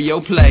stereo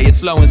play, it's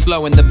slow and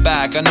slow in the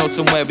back. I know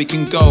somewhere we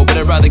can go, but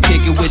I'd rather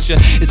kick it with you.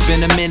 It's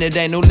been a minute,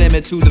 ain't no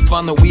limit to the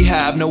fun that we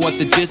have. Know what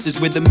the gist is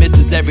with the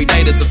misses every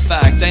day, that's a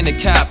fact. Ain't a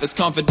cap, it's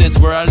confidence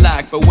where I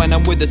lack. But when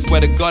I'm with her,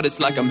 swear to God, it's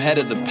like I'm head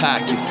of the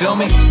pack. You feel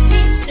me?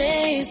 Each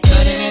day's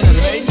turning into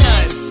late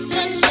nights.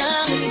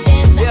 Sunshine, let me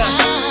dead in the eye.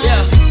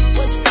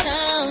 What's the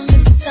time?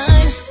 It's a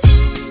sign.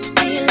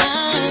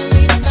 Realign,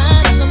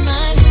 redefine in my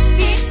mind.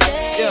 Each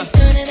day's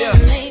turning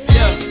into late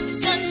nights.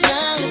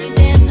 Sunshine, let me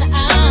dead in the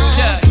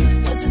eye.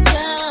 What's the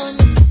time?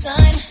 It's a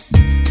sign.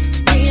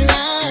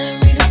 Realign,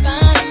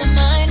 redefine in my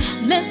mind.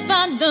 Let's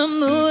find the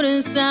mood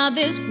inside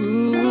this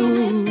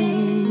groove.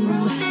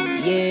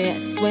 Yeah,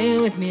 sway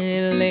with me,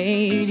 little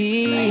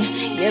lady.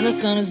 Yeah, the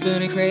sun is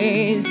burning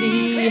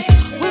crazy.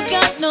 We've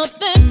got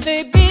nothing,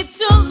 baby,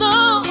 to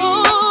lose.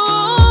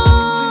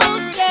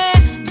 Yeah,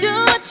 do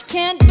what you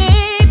can,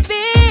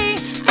 baby.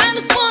 I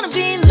just wanna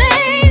be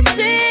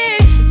lazy.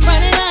 It's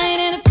Friday night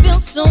and it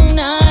feels so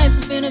nice.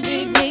 It's been a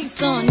big week,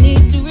 so I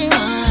need to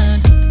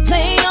rewind.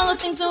 Play all the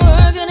things that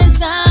were good in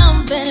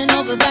time. Bending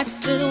over backs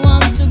to the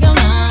ones who got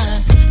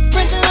mine.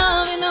 Sprinkling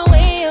love in the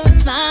way of a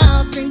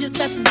smile. Strangers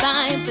passing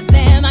by, and for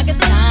them I got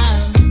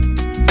time.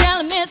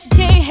 Telling me it's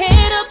okay,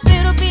 head up,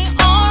 it'll be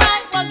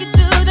alright. Walk you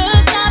to the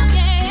top,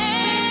 yeah.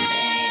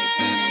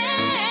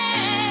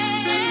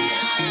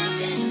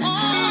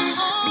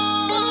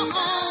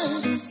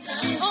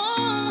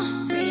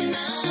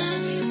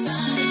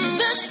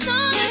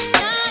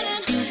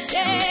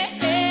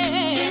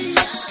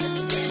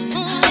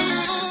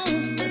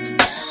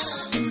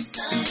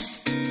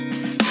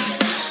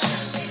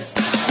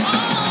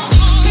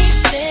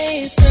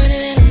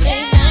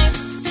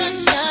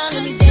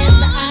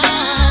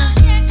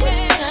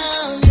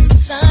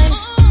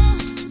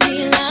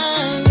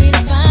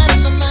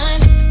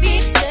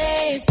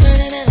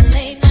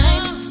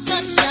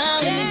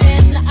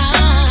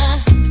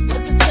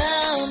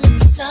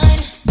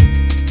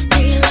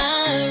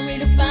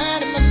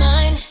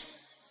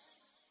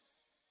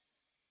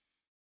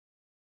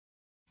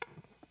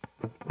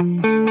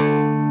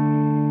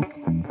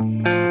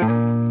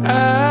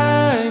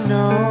 I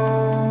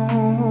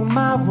know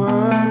my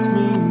words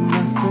mean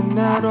nothing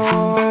at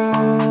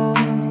all.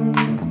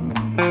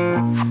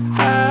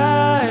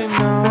 I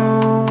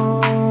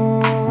know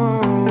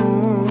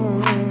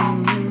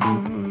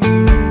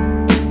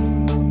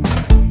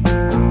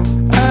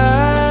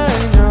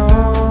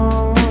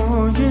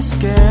you're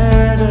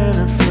scared and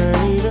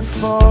afraid to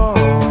fall.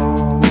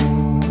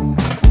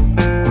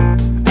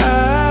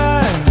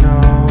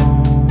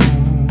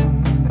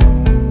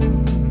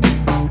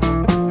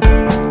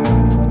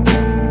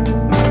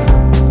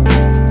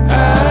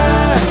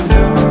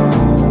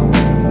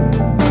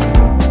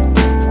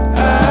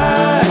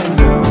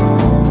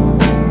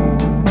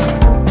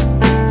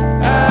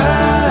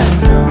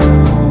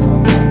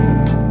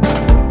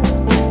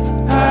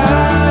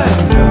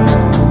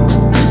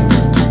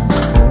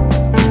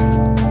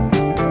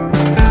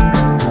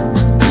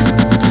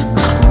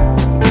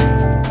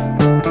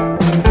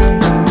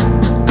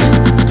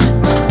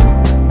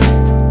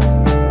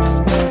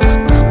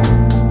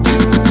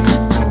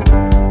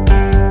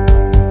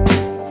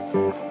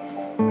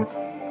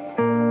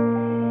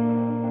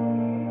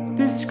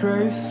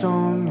 Disgrace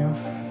on your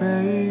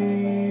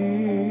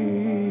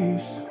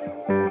face.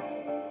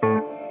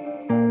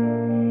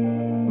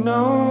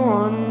 No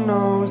one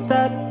knows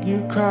that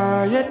you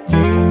cry, yet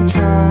you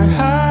try.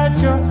 Hide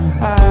your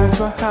eyes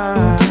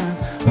behind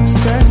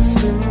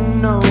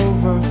obsessing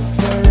over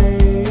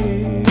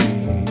fate.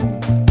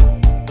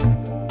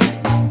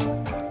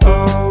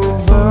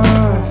 Over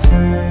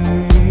fate.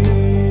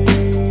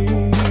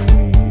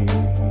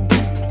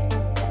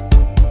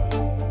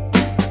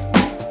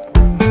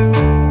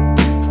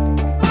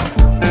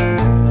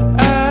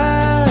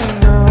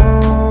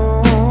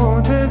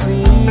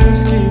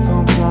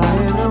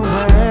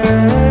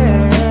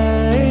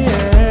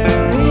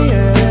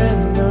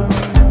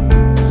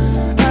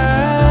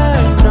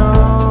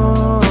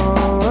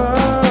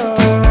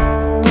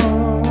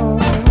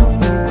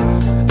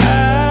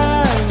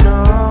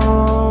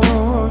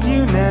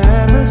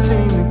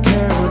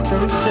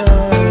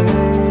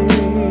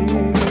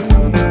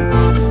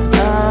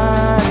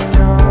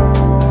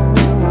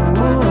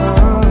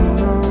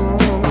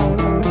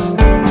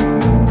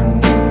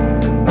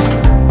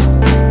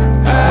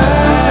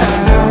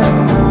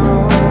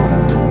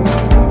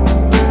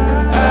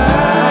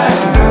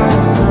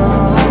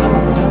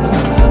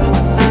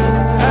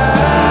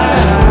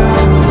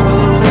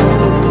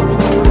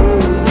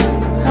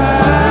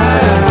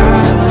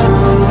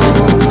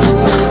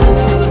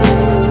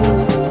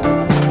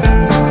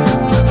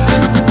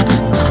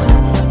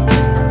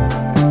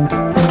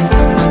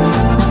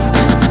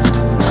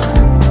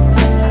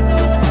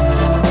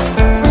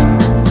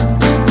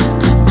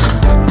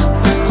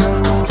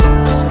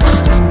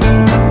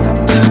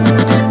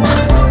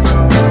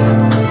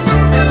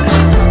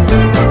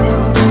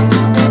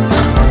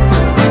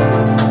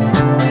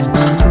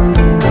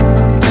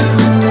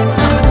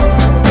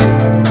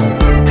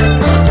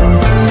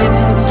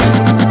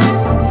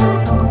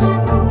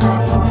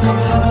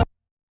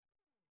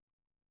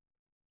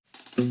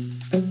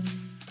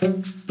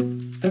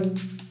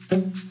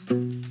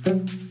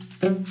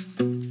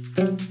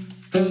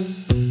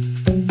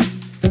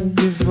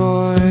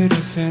 Devoid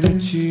of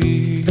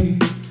energy,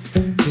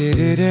 did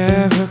it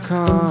ever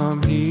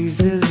come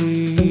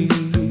easily?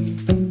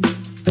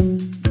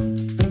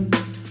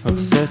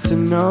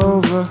 Obsessing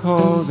over,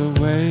 hold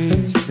away,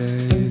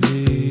 they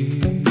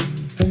leave.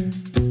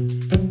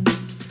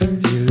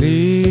 You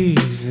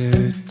leave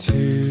it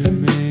to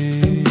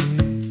me.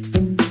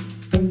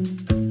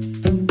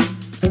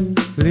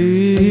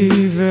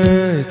 Leave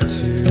it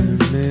to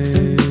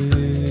me.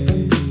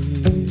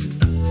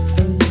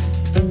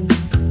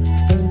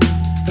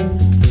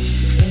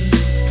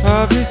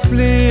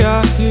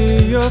 I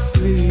hear your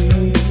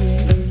plea,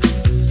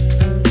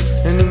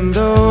 and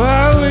though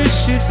I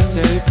wish you'd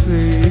say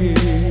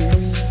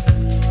please,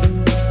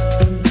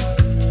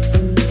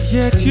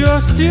 yet you're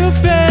still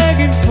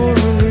begging for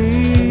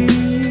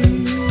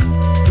relief,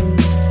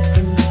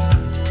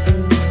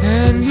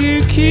 and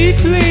you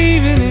keep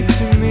leaving it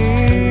to me.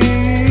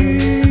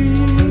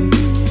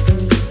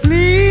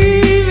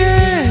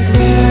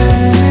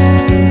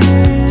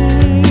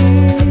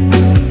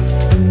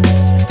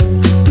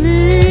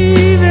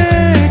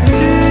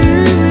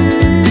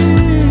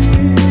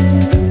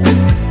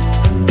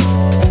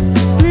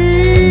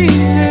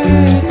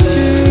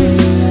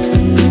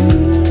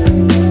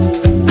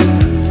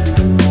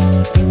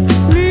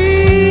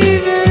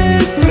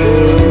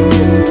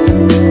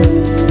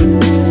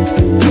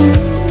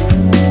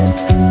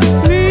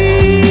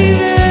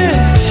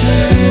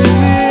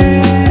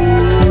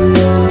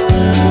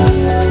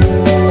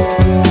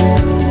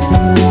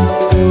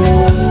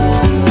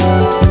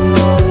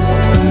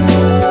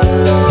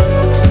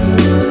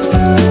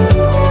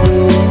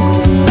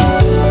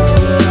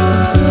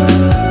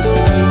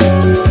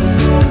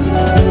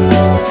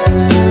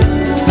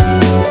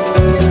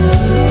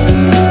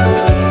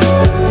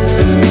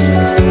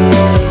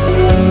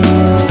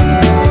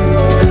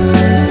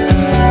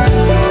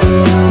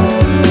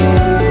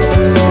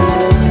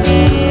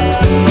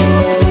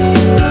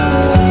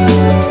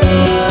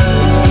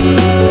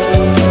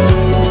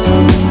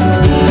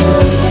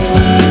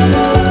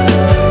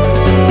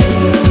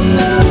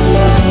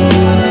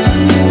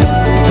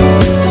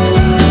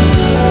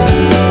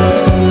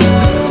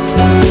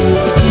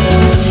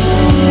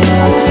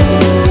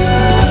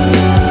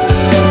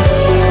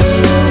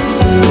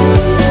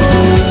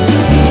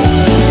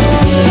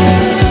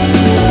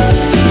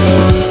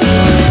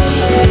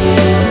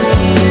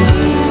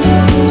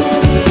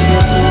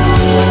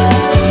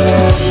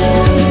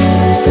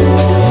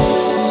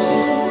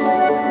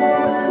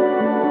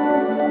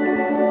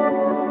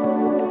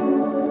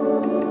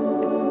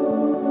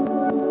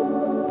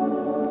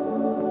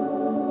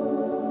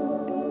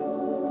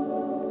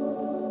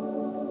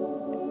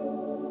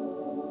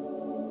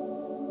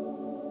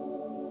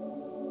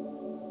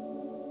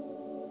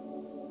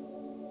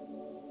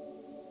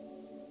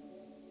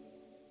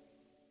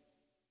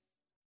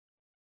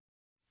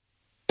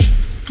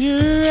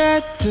 You're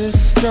at the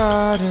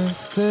start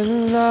of the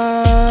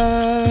line.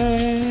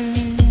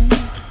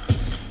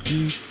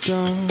 You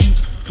don't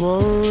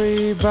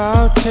worry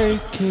about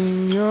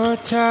taking your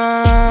time.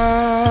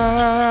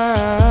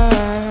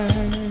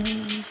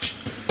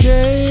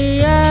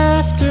 Day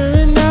after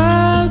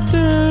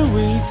another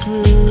we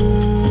through.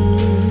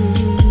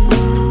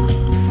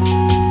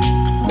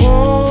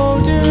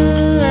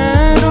 Older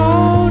and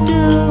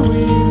older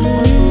we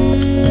lose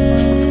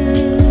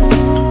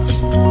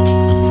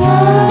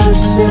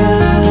ourselves.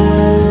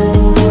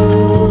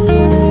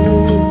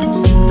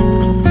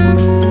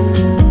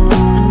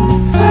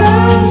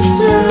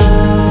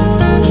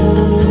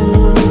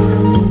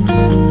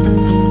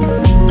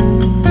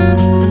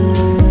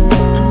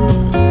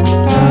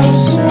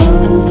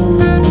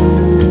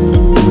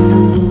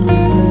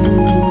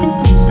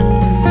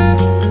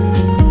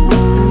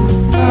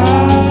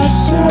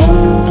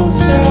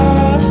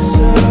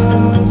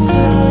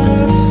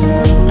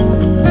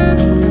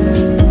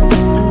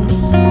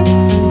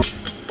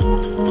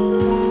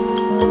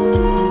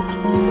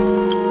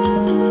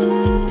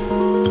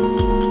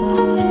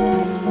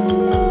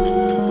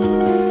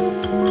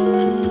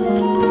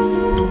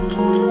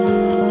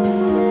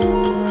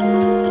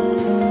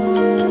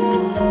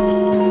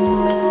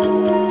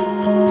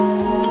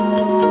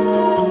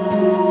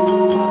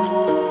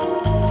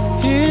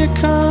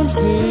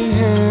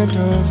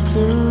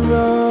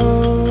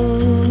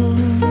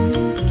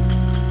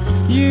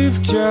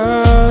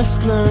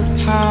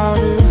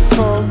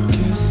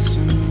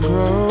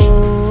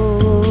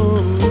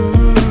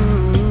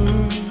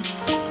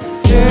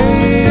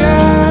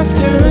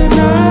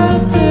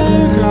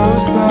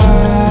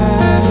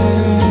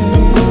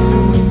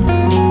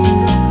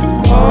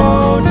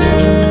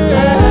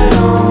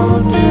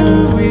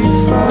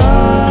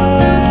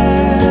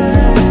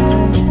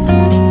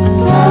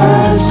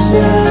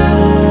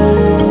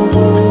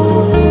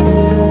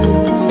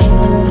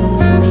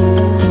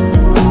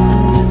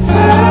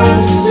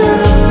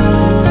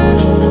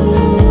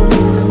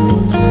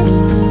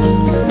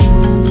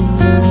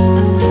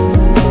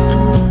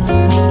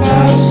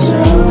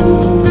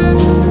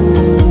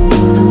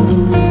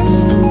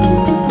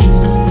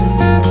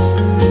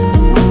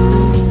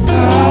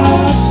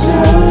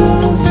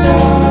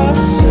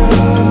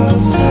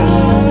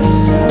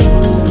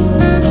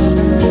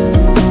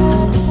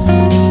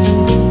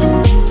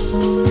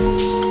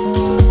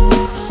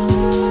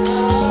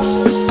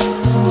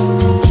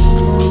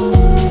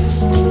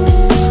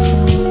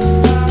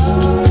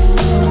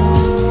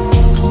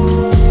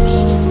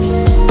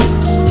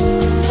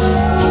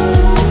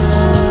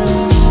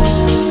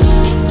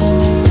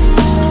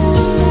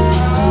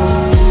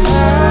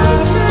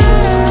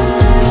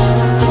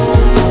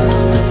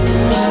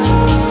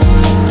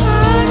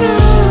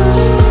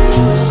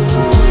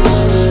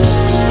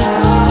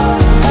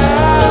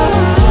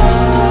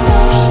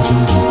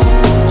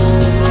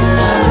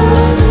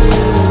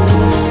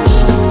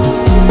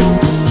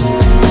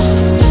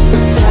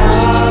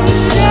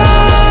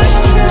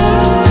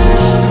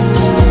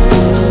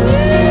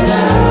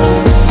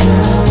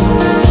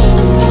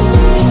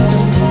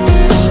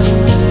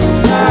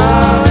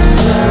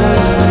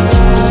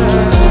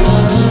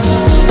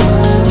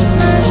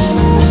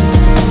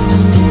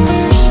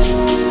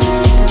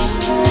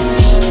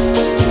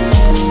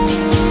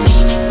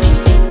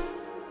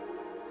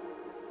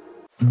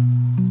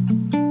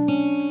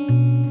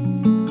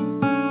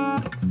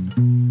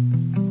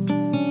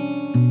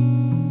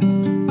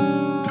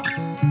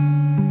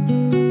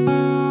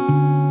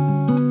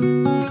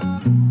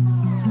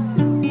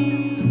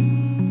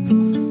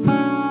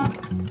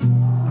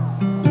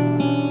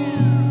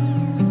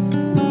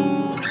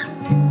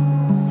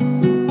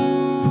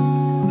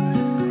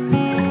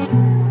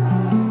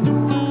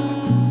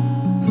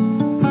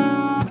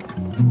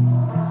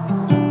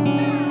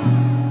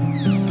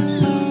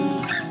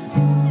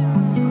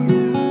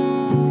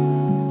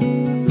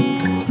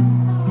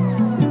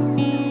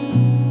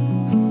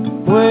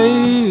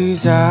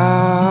 Turns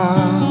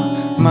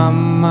out my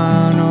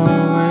mind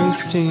always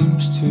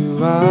seems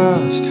to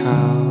ask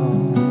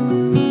how.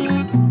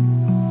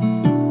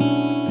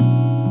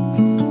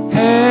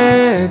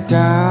 Head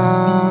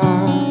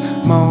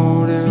down,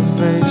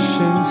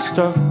 motivation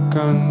stuck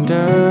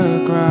underground.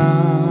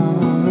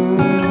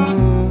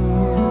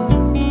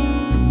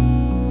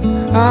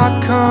 I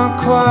can't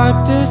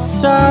quite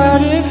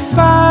decide if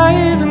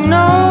I even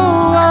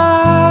know why.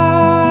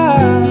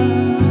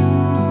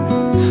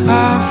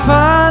 I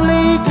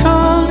finally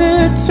come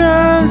to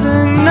terms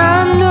and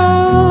I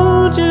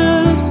know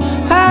just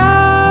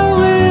how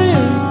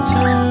it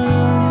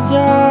turns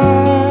out.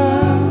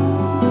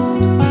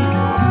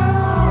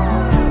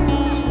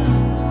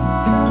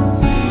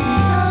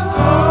 These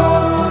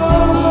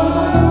thoughts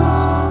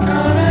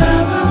can't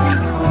ever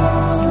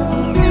recall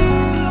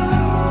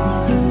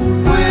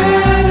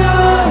when I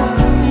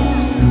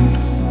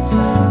lose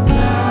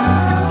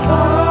that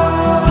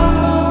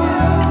clock.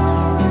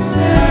 It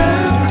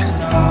never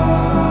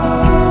stops.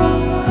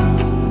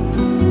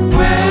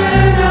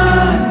 When I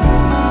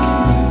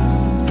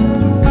lose,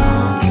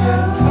 can't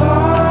get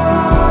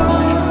lost.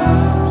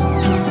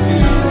 The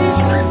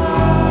feeling's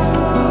lost.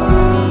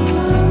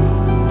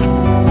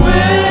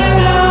 When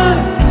I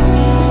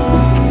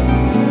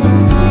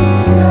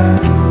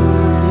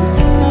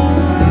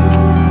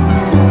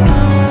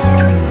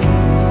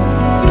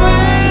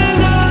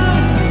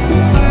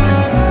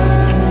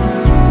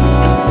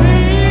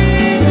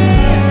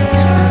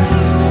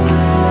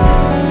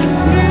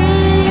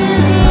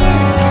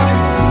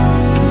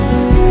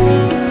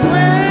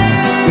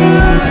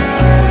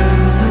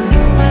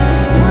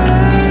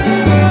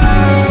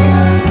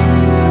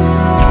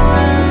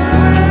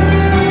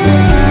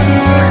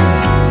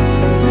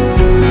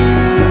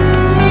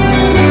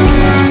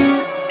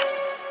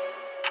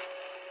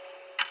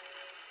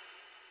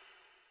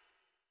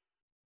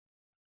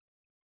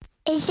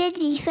It should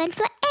be fun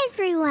for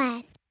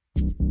everyone.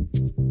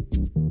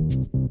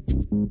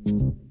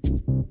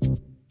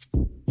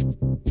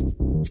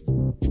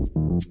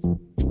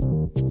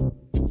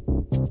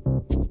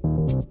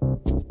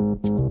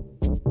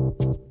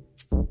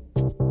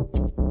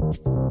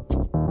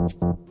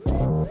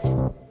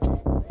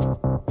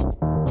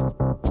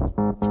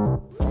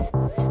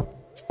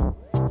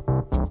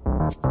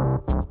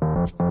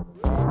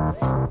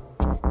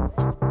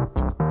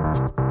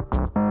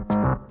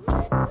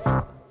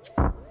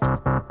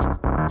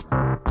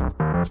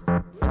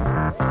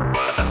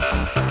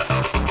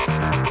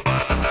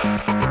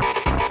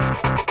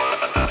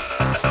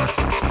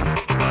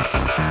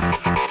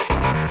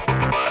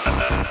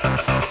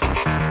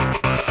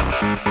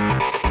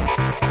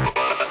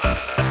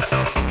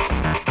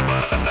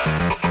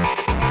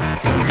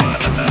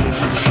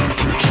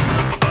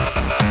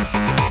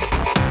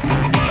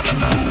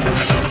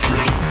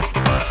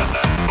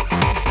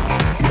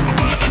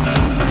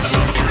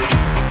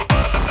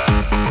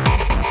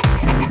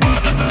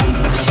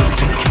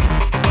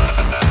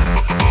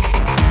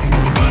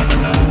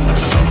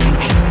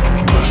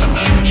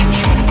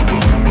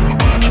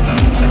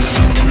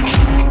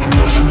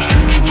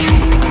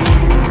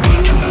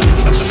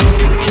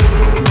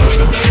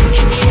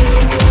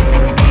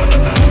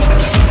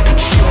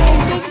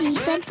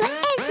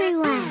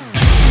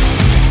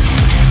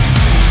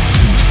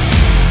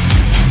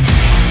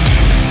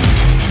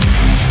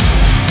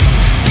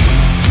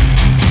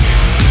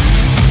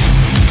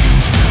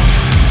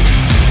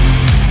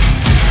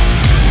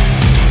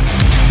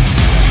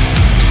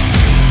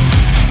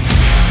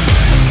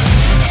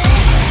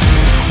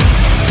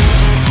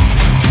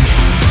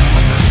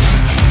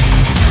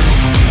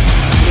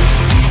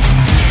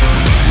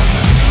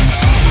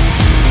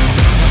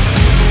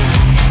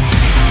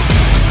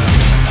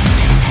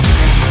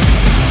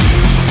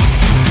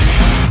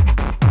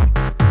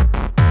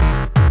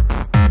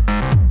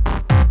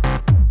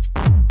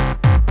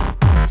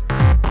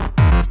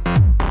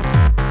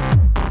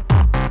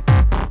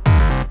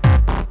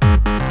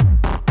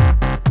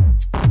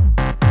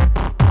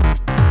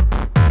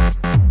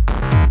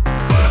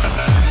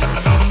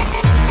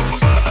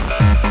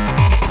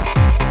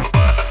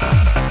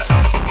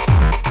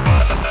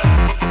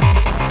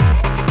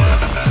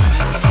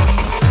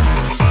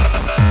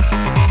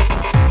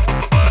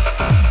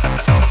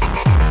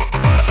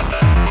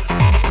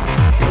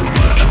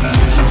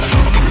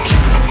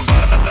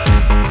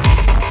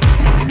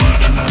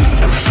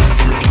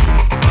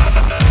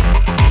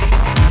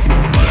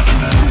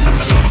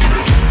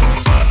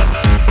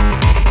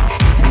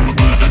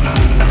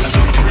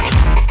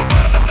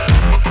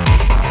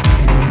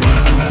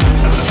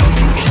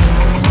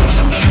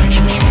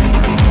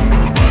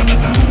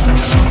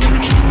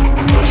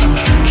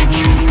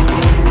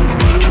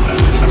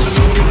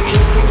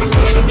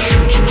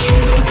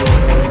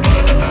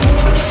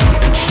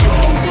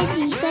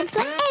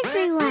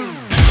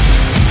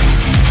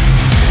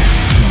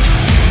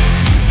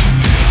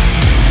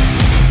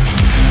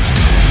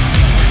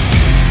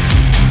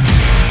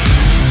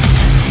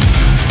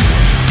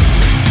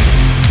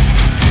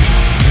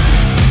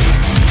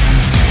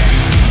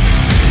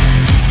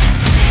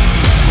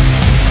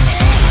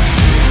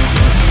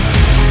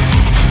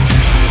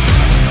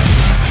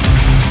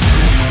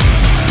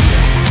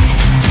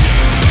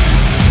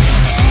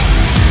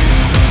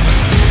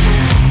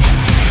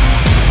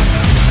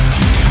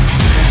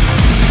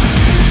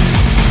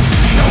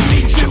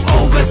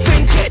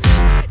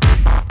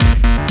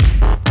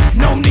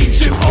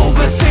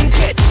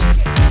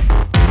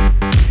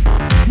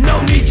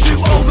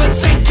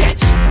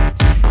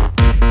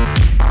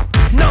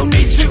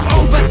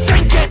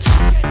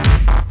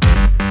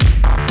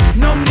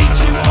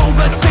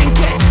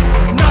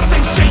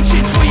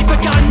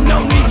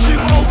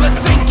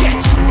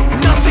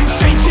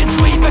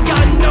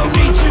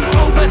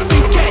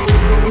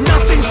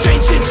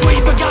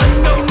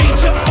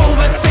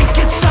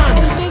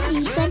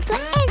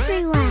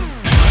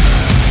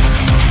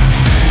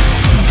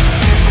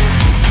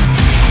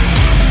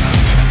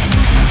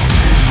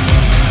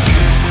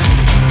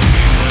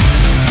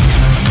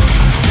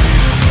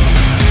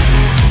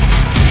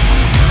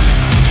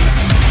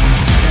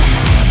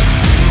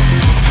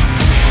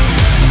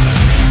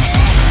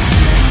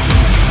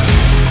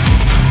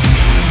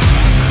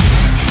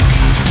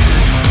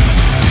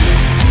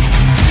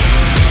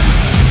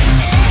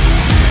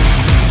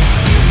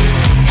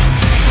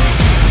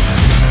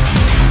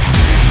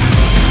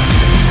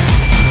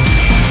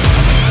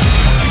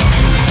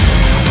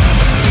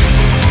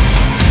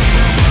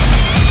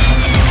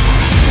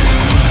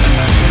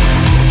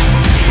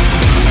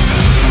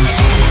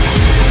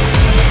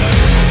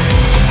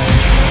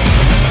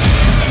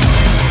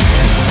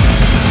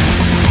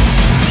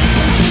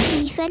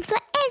 fun for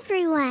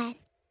everyone.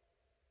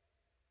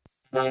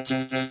 1,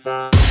 2, 3,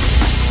 4.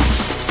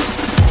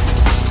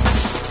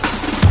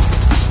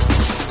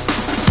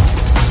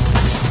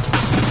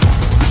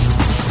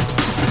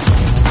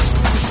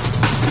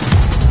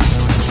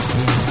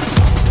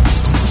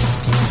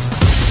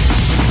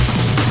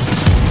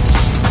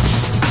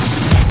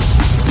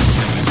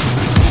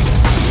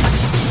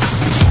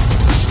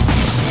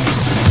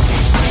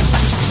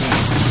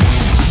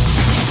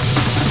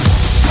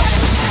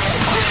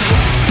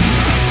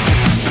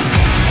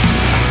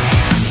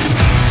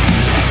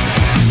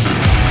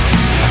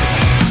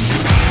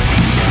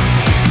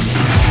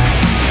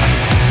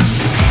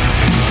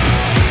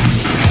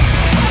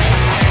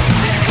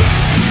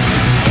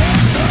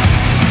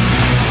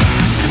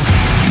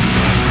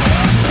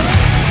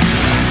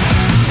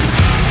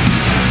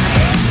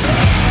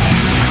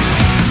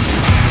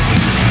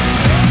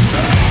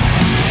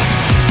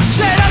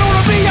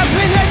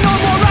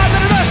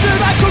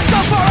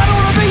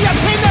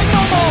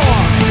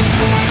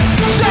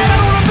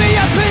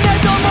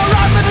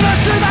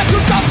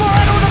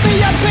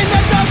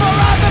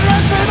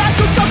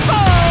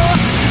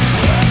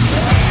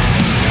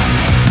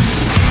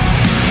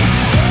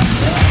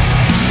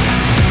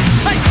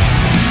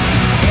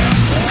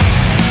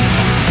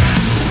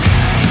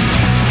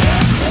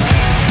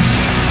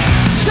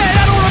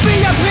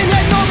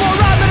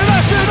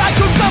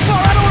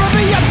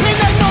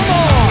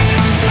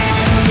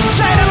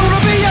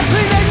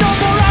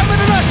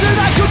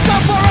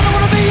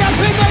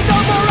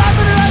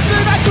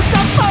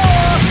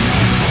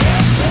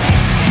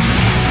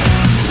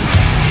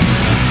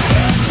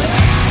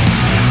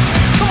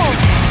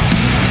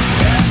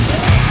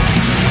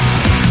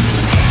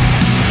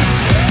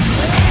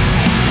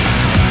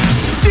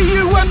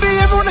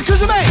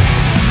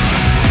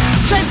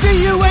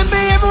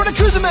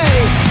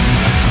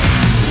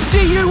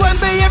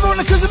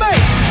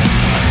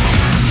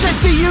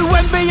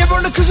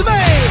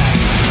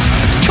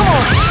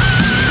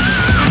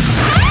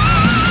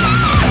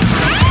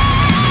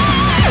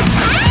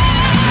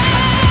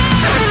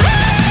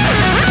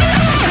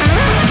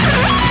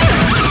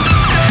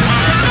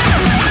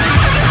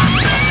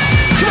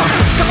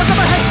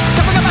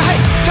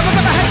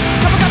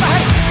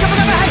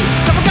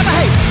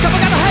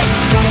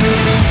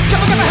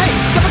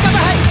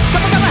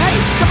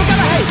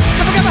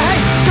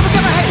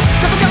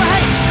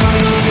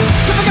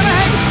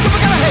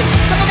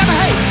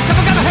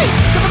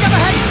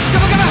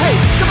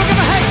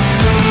 Hey!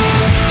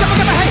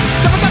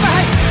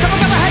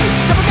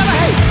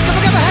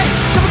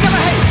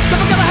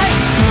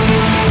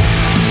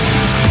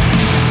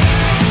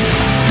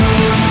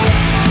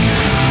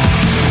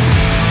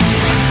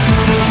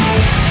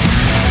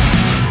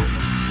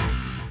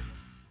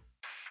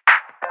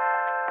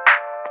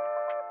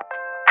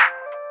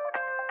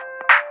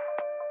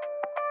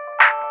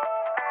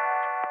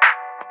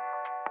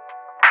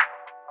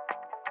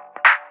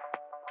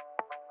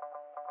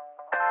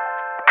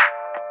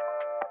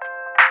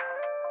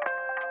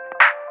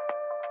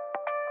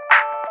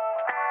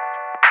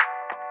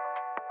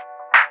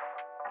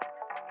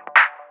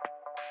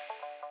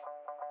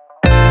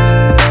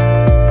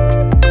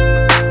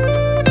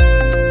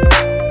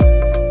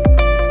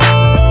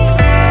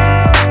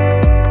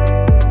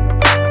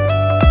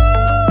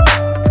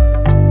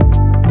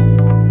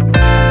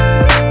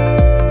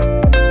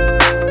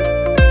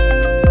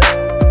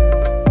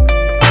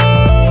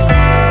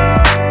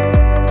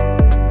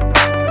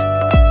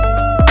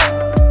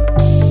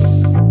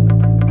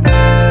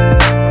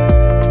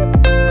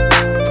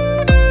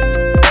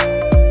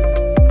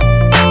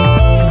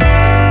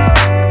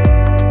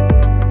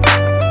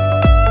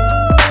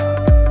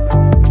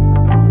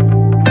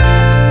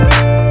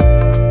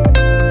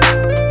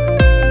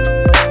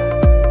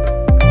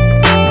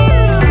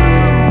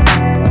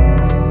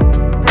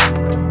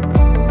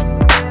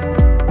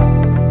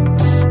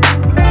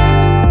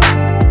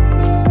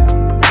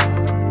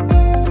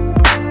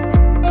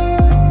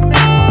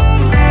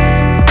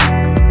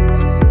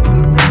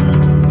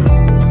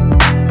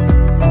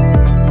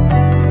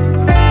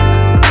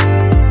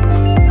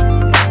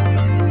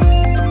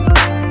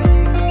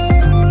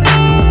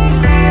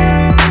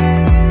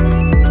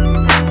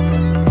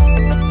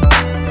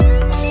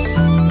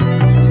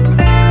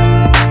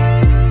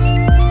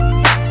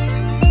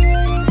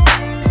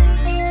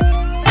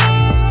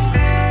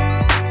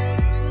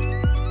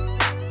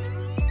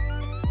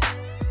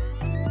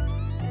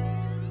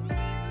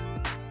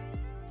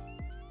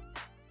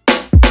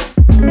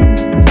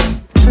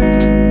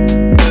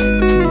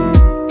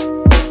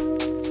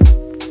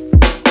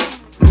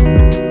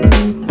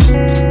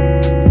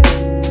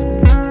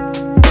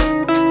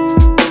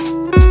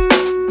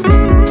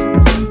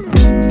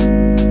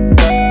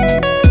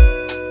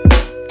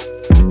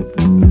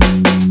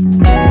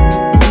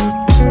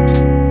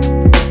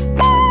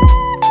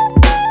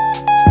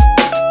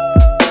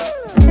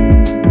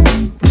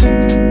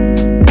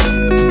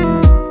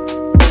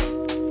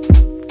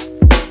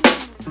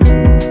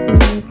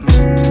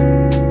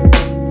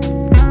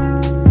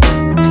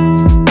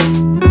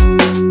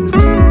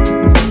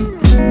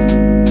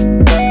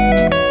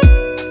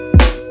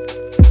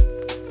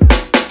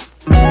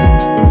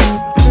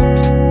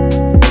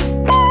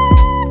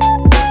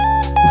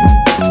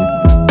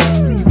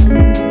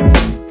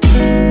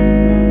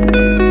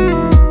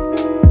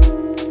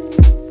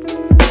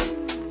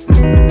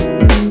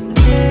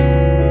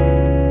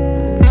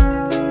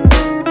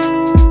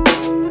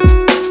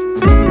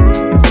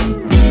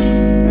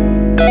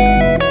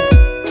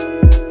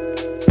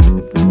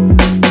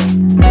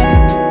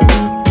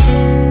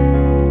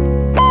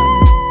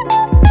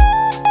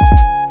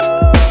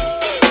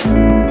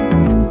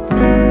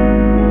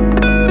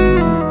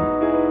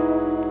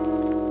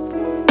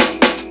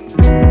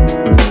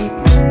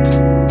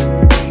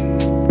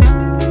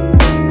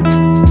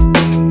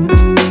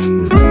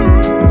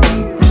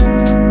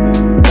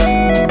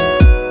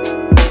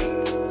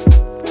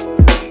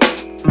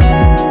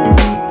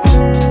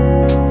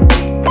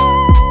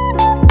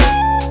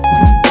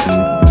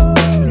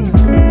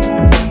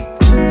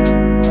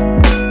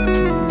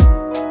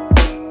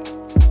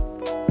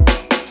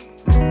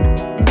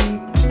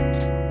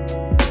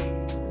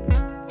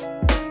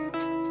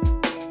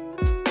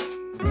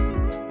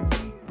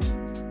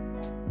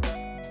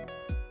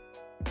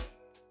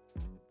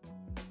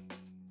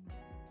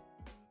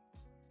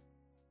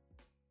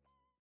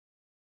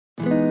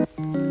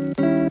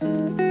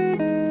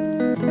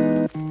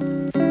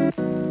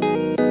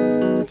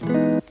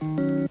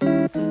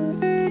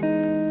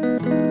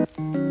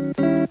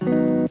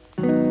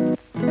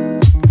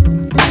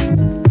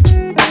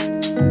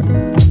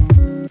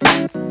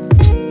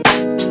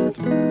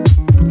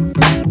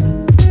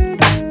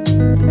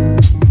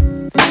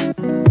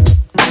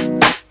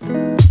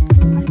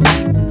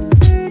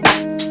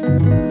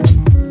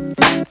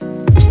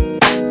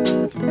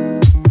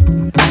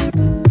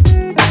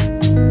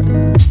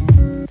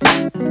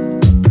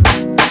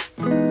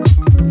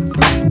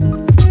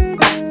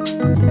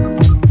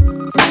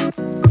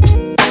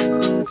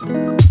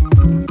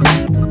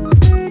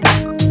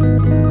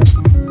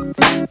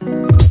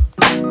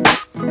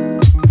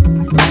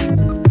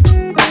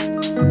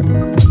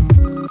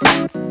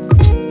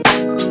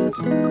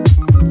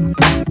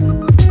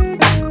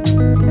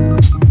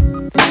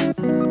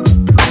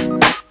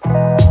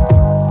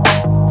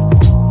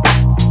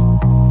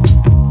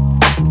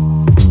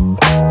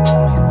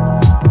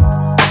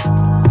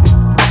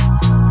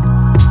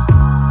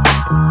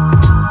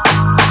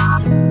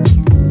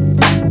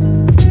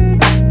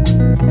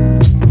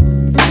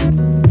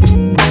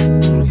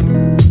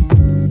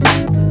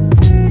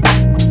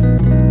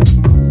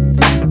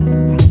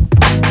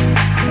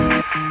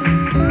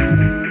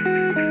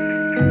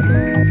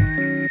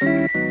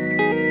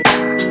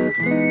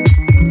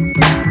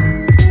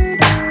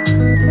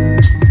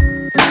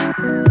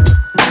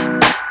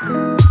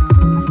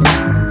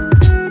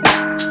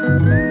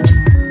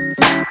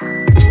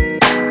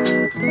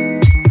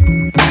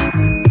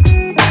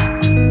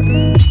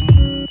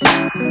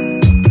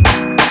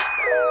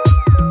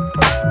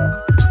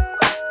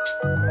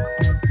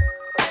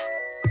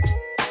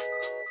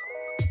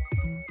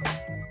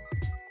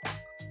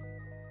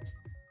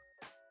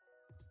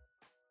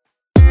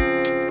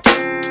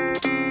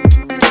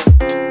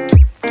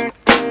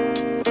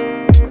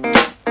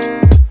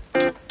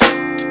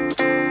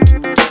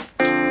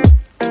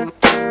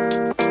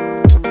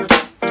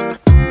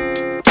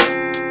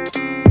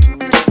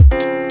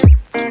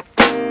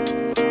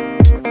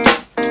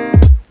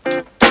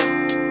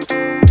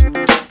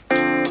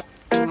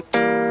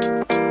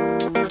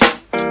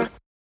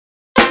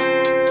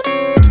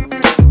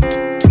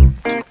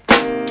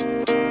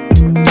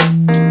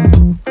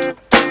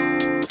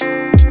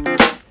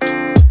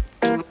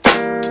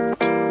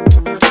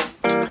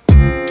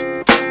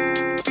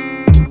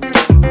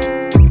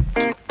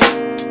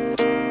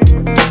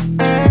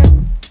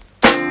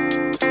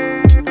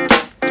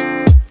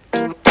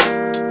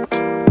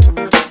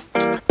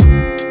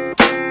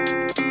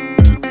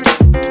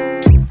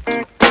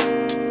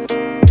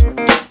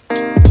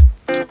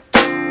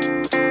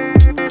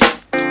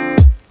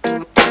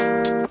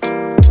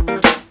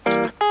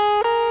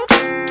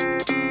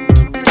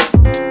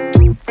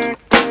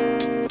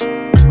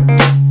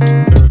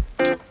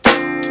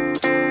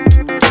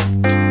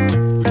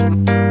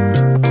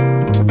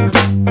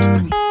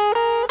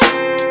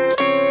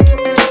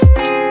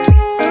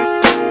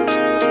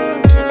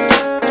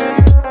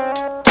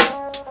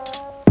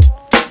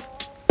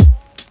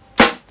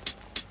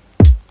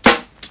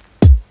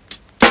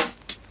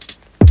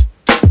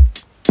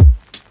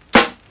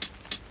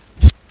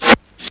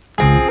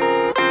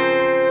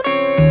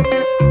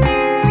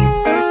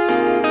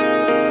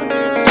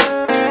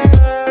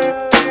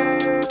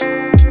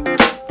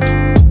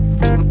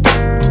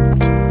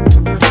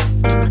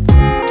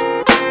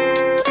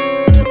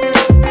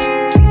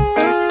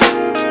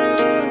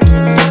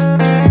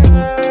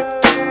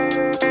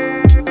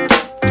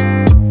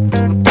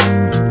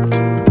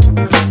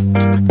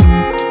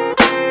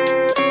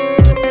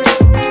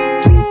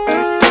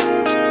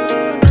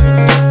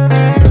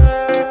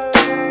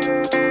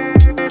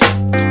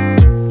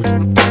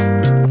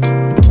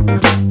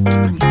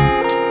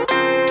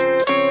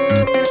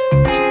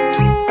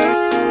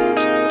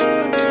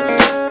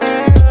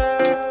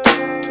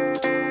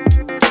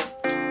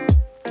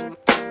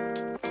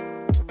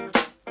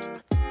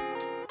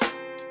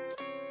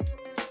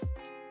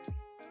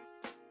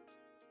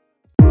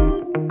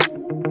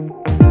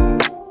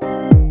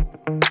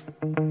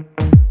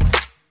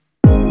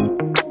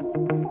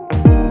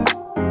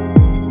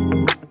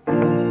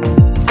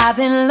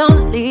 been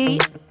lonely,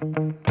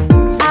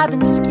 I've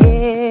been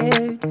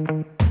scared,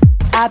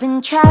 I've been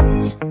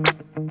trapped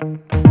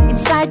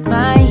inside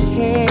my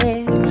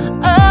head.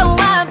 Oh,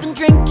 I've been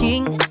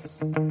drinking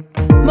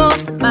more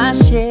than my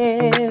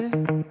share.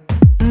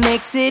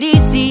 Makes it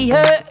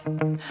easier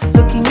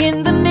looking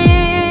in the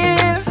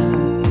mirror.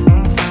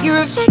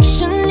 Your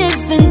reflection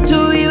isn't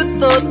who you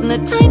thought, and the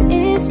time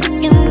is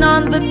ticking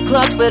on the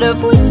clock, but a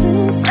voice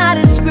inside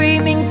is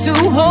screaming to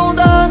hold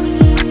on.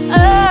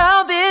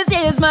 Oh, this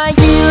is my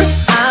year.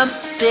 I'm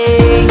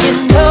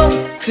saying no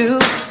to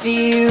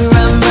fear.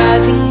 I'm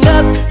rising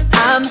up,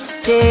 I'm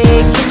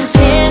taking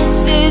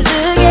chances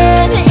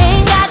again.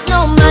 Ain't got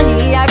no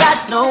money, I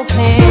got no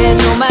plan.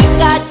 Oh my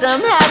God,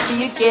 I'm happy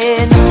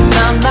again.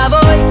 Found my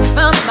voice,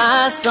 found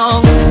my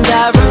song, and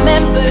I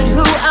remembered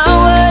who I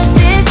was.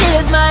 This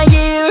is my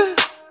year.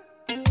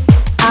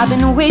 I've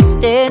been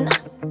wasting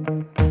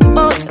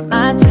all of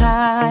my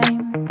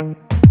time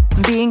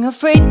being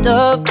afraid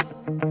of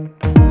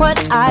what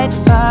I'd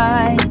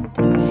find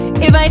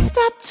if I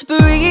stopped to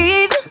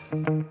breathe,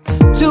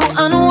 to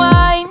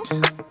unwind.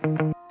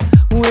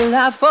 Will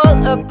I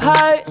fall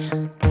apart?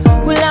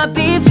 Will I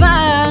be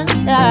fine?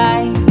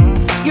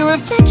 Your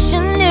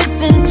reflection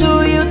isn't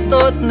who you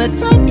thought, and the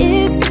time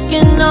is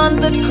ticking on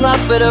the clock,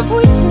 but a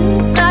voice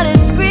inside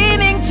is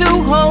screaming to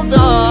hold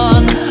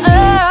on.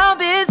 Oh,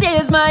 this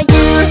is my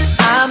year.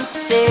 I'm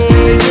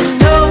saying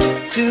no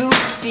to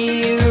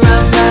fear.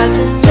 I'm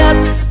rising up,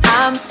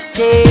 I'm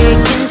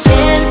taking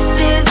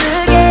chances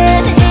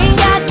again. Ain't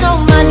got no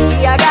money,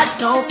 I got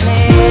no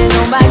plan.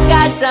 Oh my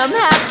God, I'm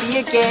happy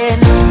again.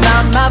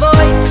 Found my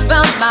voice,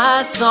 found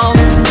my song,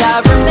 and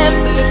I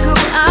remembered who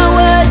I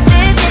was.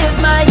 This is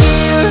my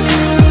year.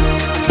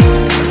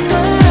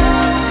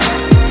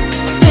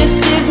 This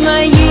is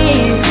my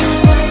year.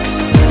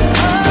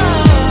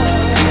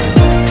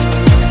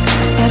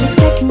 Got a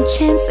second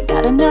chance, I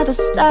got another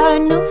star.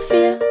 No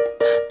fear,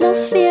 no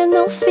fear,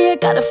 no fear.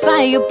 Got a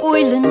fire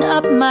boiling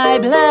up my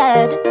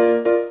blood.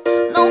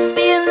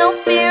 No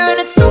fear, and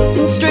it's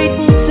pumping straight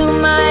into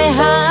my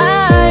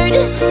heart.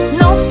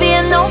 No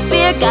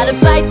fear, gotta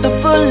bite the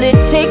bullet,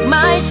 take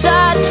my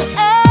shot.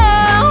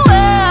 Oh,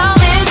 well,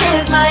 this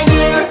is my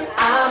year.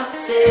 I'm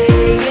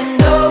saying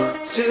no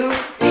to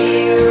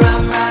fear.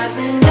 I'm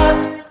rising up,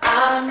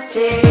 I'm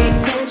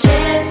taking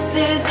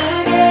chances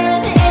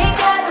again. Ain't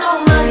got no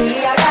money,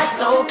 I got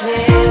no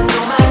plan.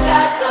 Oh my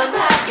God, I'm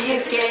happy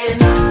again.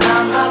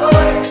 Found my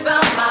voice,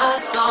 found my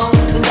song,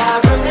 and I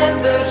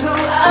remembered who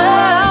I was.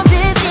 Oh,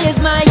 this is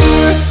my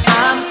year.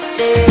 I'm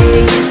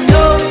saying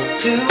no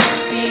to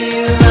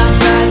fear. I'm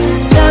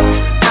rising up,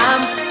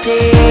 I'm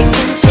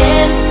taking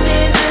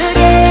chances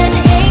again.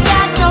 Ain't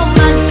got no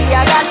money,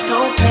 I got no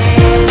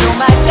plan. Oh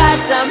my God,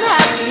 I'm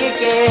happy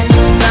again.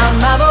 Found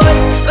my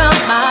voice,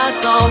 found my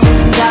song,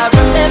 and I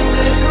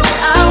remembered who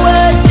I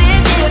was.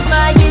 This is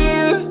my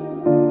year.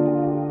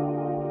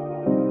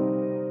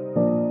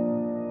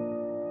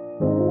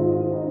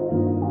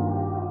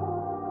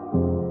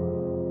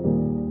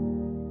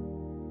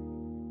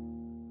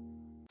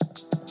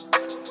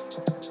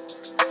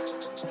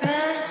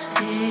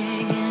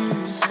 Resting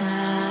inside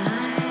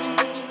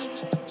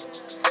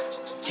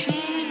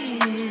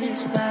trees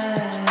by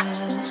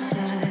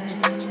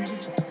side,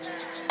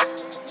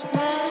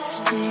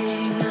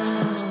 resting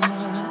our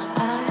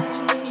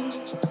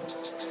eyes,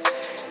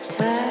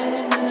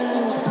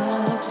 tigers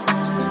often.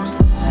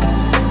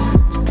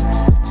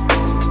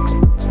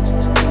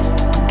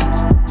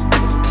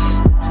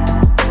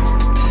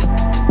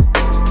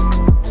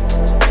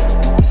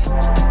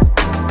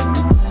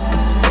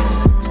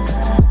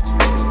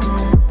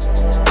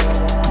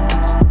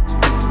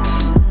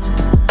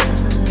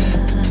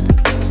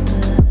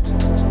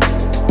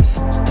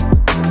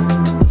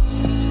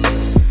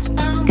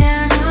 I'm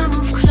gonna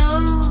move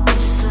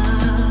closer.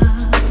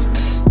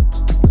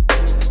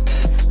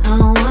 I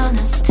want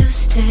us to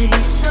stay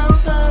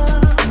sober.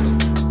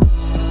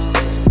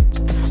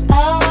 I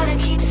wanna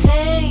keep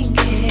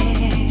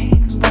thinking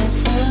about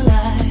the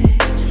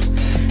life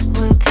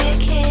we're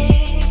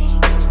picking.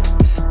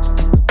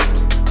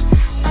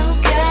 I'm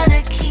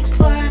gonna keep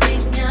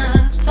warming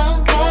up. I'm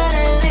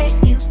gonna let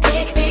you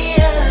pick me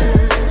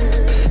up,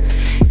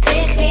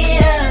 pick me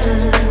up.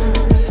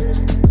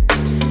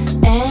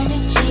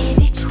 Energy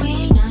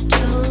between our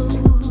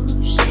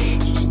toes.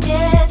 Is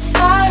dead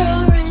far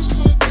or is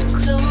it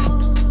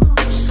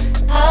close?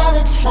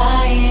 Pilots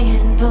flying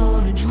in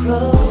orange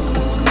groves.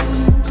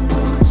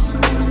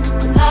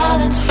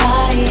 Pilots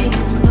flying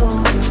in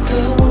orange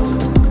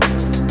groves.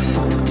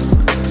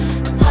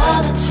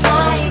 Pilots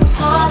flying,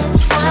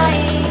 pilots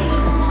flying.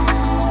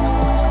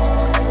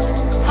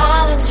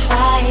 Pilots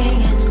flying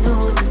in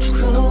orange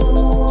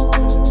groves.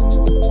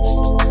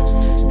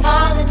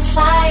 Pilots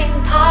flying,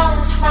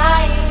 pilots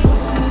flying.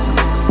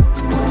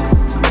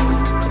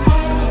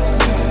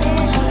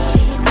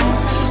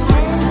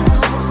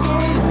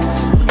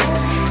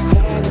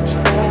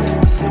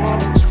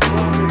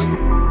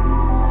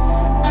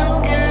 I'm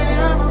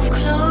gonna move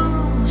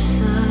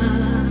closer.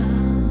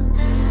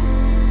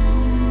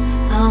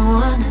 I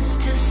want us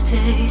to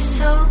stay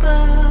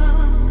sober.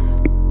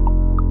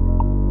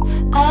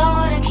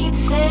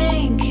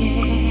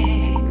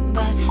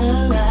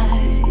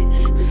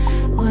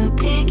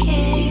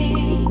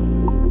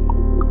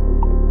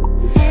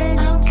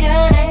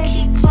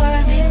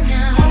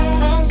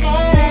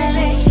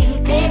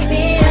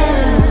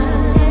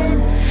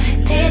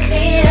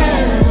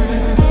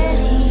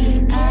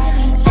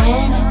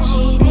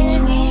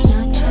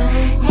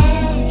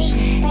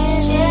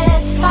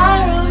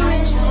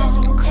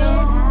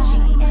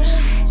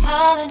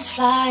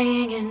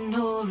 flying in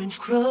orange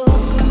groves.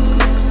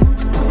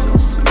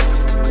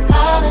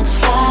 Pollen's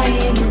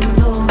flying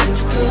in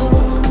orange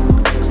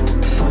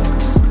groves.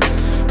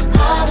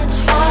 Pollen's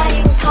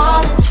flying,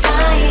 pollen's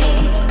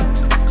flying.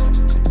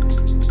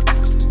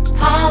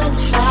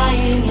 Pollen's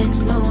flying in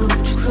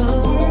orange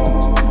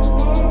groves.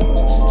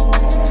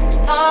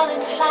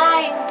 Pollen's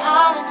flying,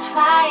 pollen's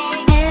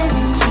flying.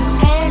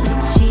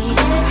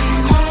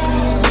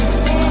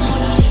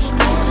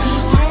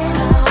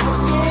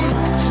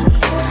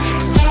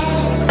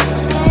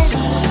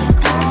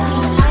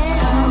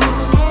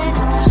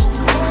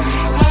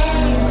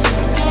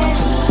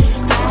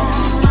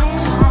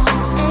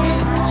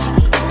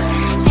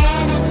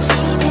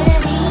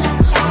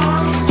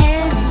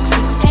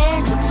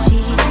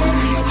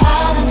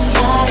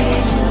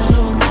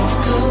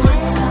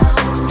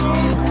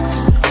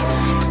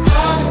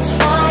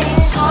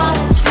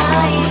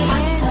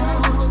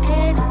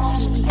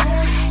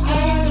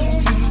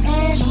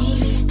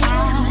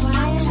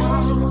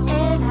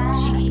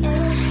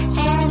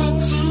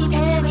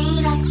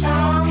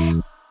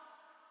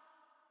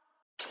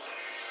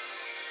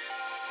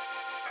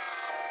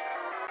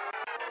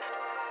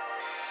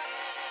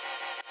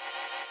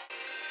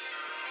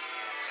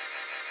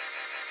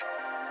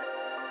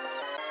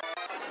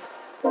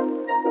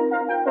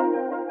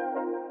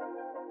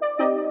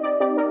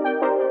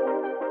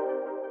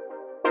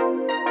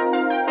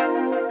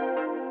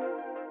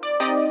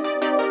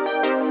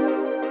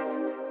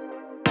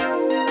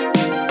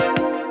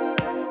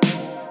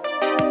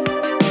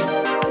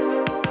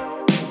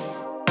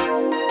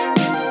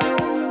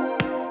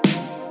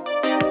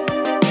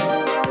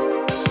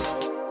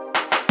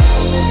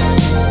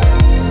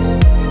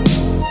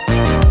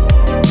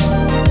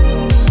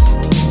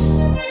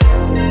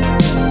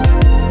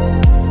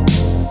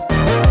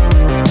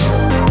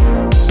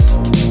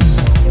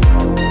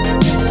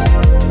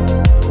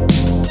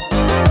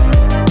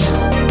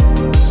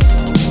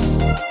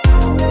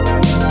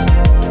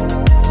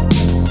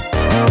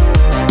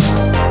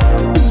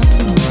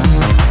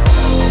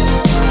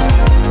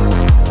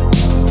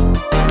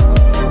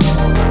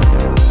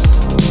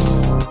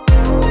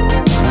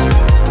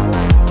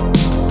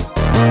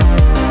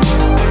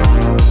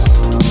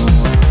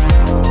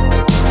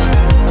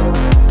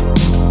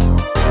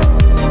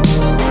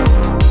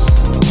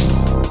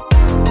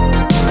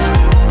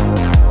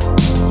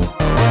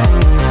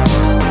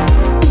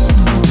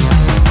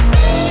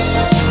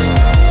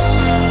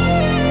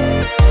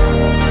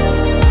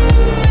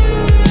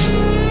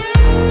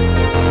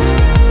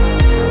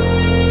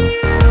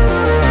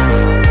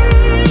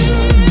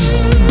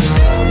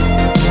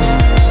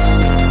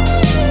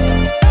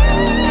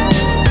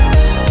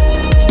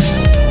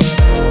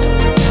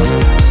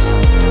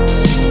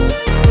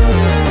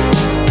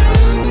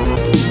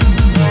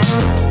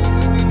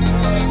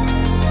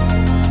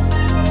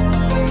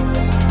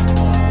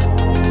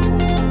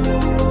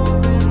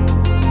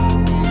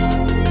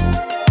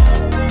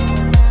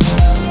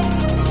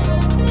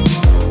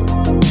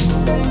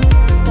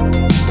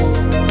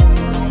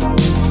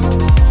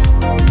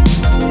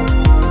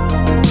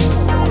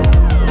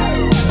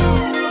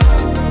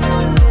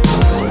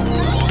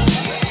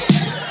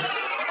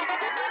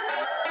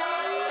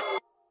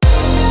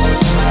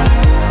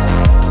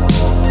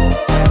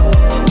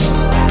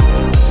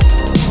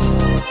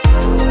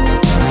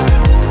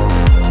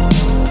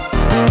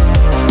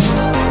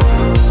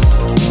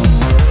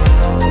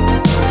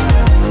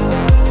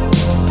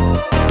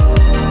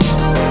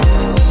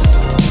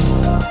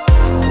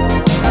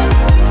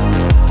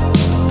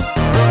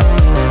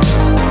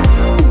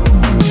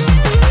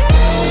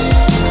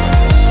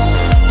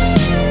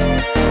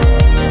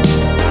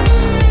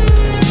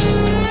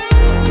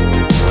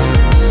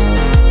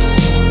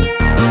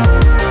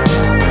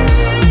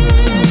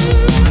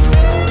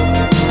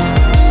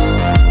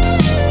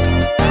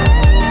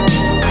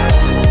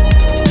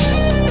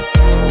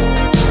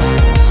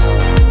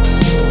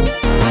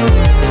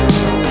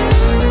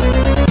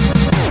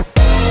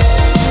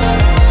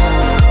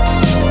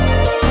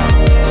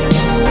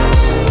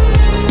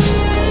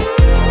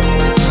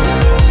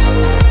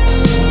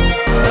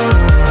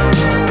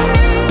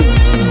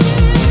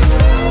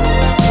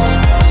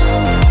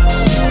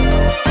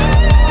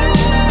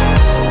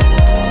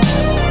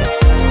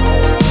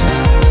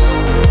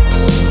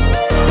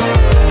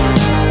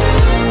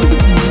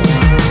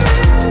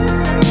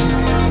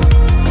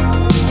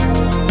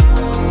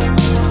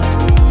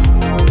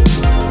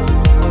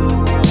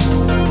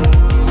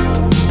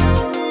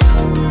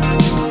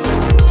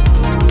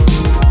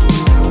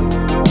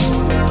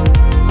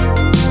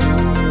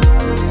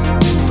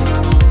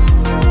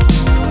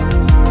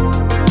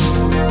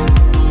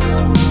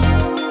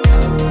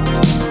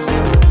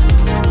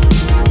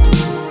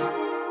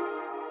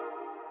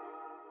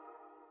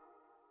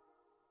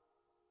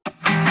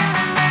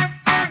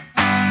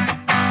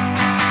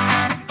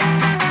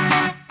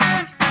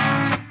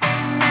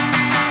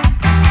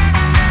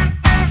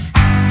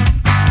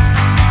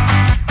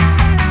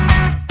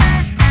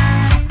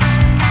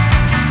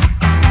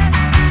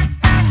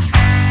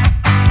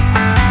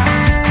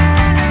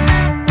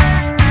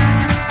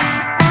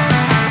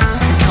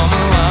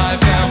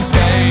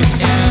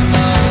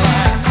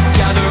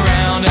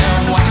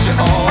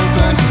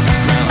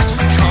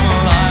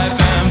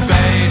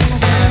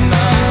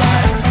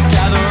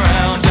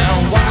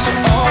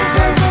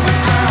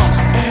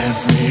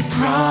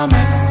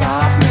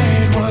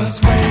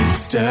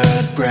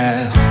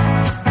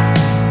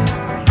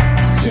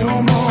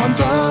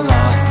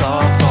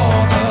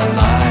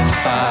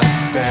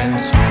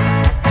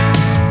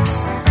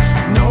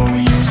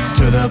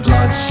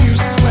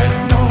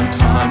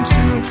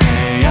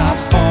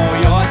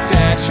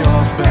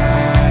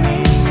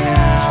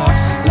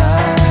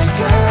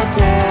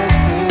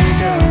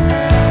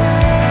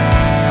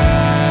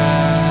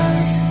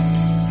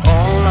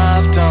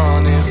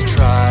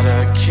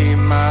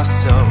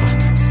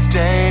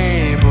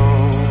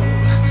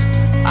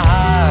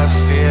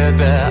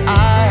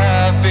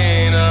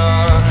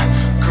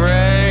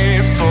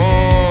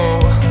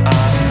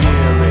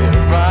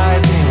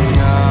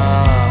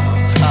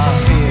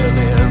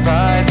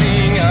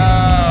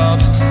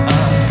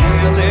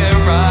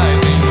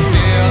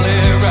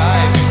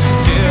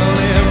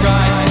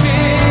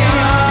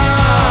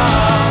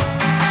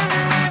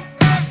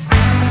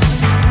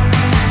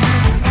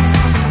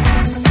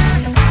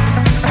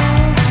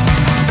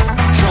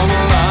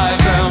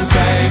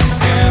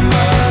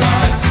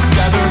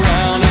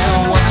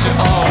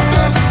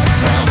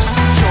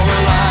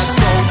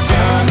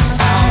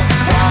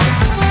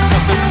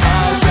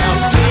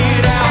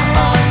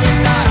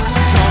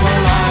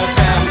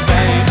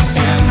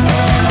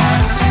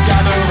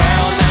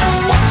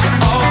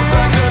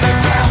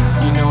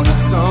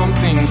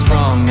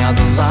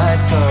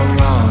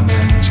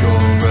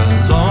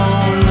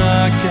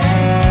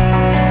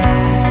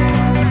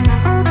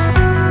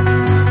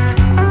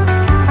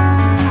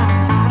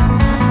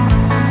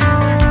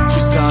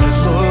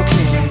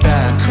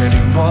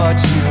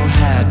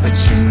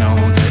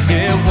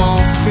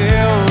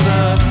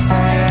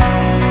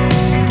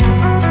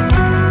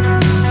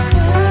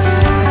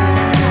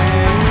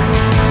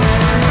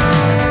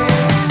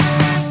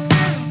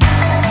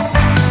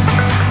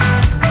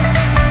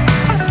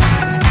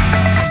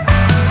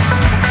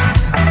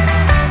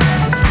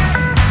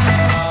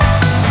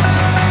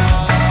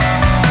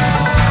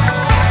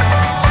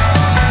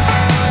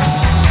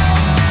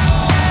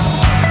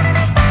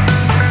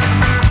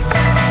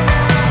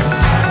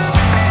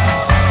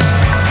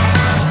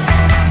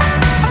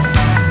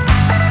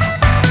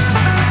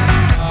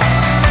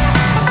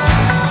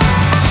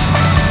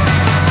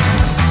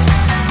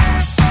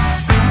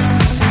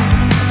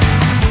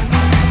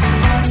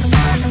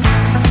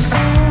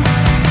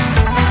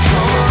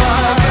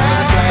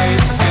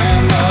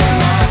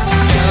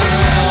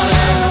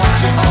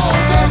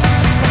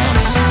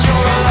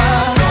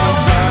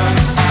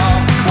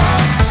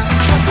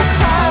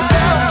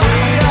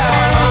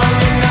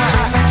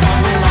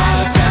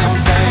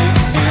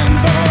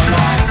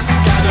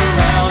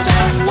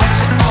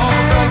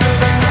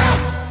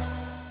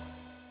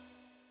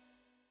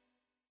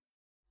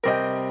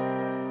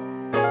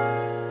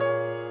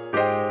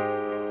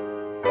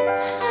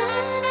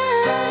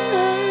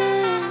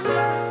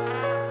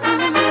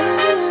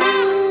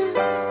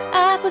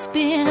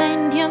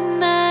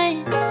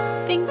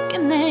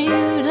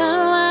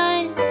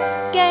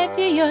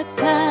 gave you your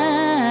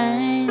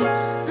time.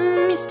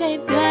 You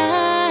stayed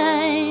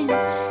blind,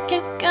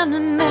 kept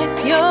coming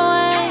back your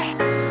way,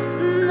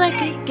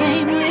 like a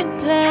game we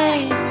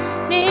play.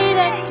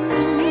 Needed to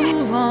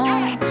move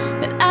on,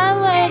 but I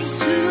waited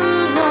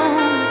too long.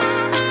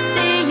 I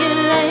see you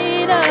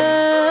later.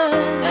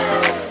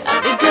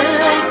 I'll be good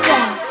like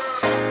that.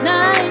 No,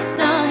 I ain't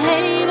no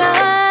hater,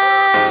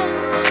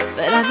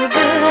 but I'll be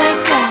good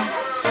like that.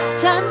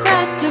 Time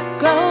right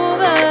took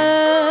over.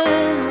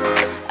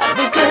 I'll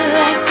be good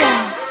like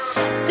that.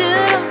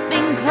 Still don't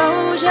mean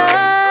closure.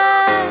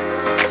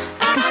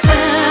 I can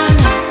swear on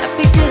it. I'll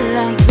be good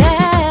like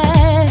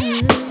that.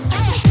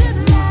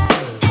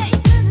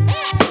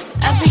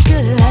 I'll be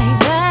good like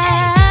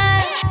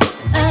that.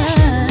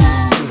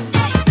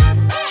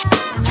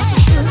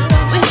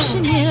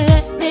 Wishing you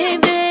let me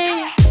be.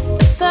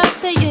 I thought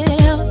that you'd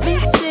help me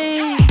see.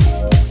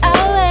 I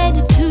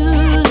waited too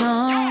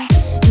long,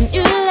 and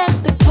you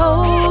left the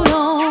cold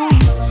on.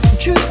 The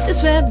truth is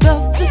we're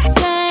both the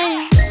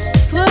same,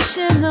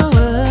 pushing the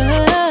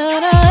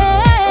world away.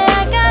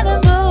 I gotta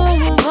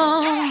move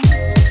on,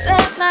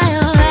 let my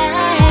own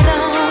light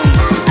on.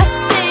 I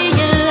see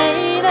you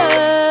later.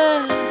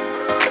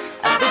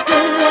 I'll be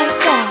good like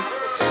that.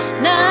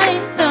 No, I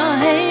ain't no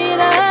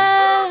hater,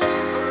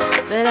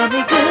 but I'll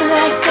be good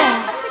like that.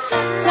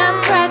 Time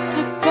right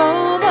took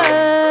over.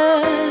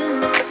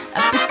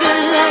 I'll be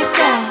good like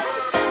that.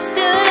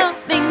 Still don't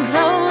mean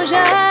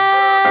closure.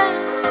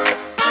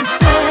 I can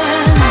swear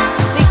on it.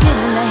 I'll be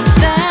good like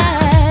that.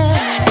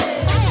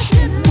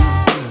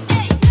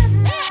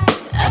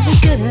 I'll be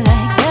good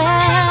like that.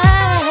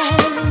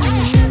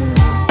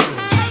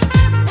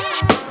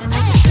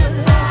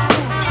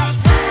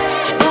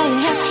 Why you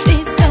have to be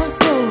so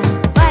cool?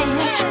 Why you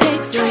have to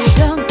take so you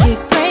don't keep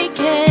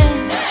breaking?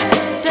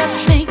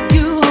 Doesn't make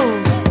you whole.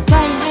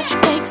 Why you have to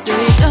take so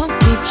you don't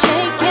keep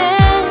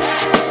shaking?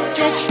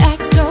 Said you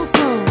act so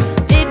cold,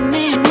 leave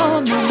me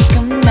more money,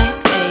 come back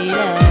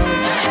later.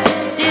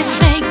 Didn't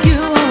make you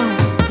whole,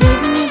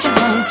 leaving you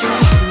behind, so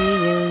I'll see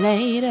you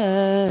later.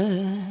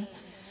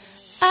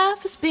 I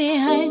was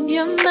behind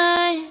your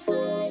mind,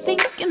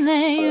 thinking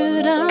that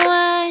you'd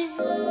unwind.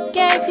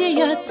 Gave you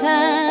your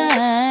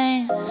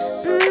time,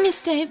 you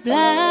stayed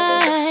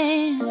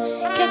blind,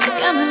 kept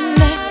coming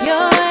back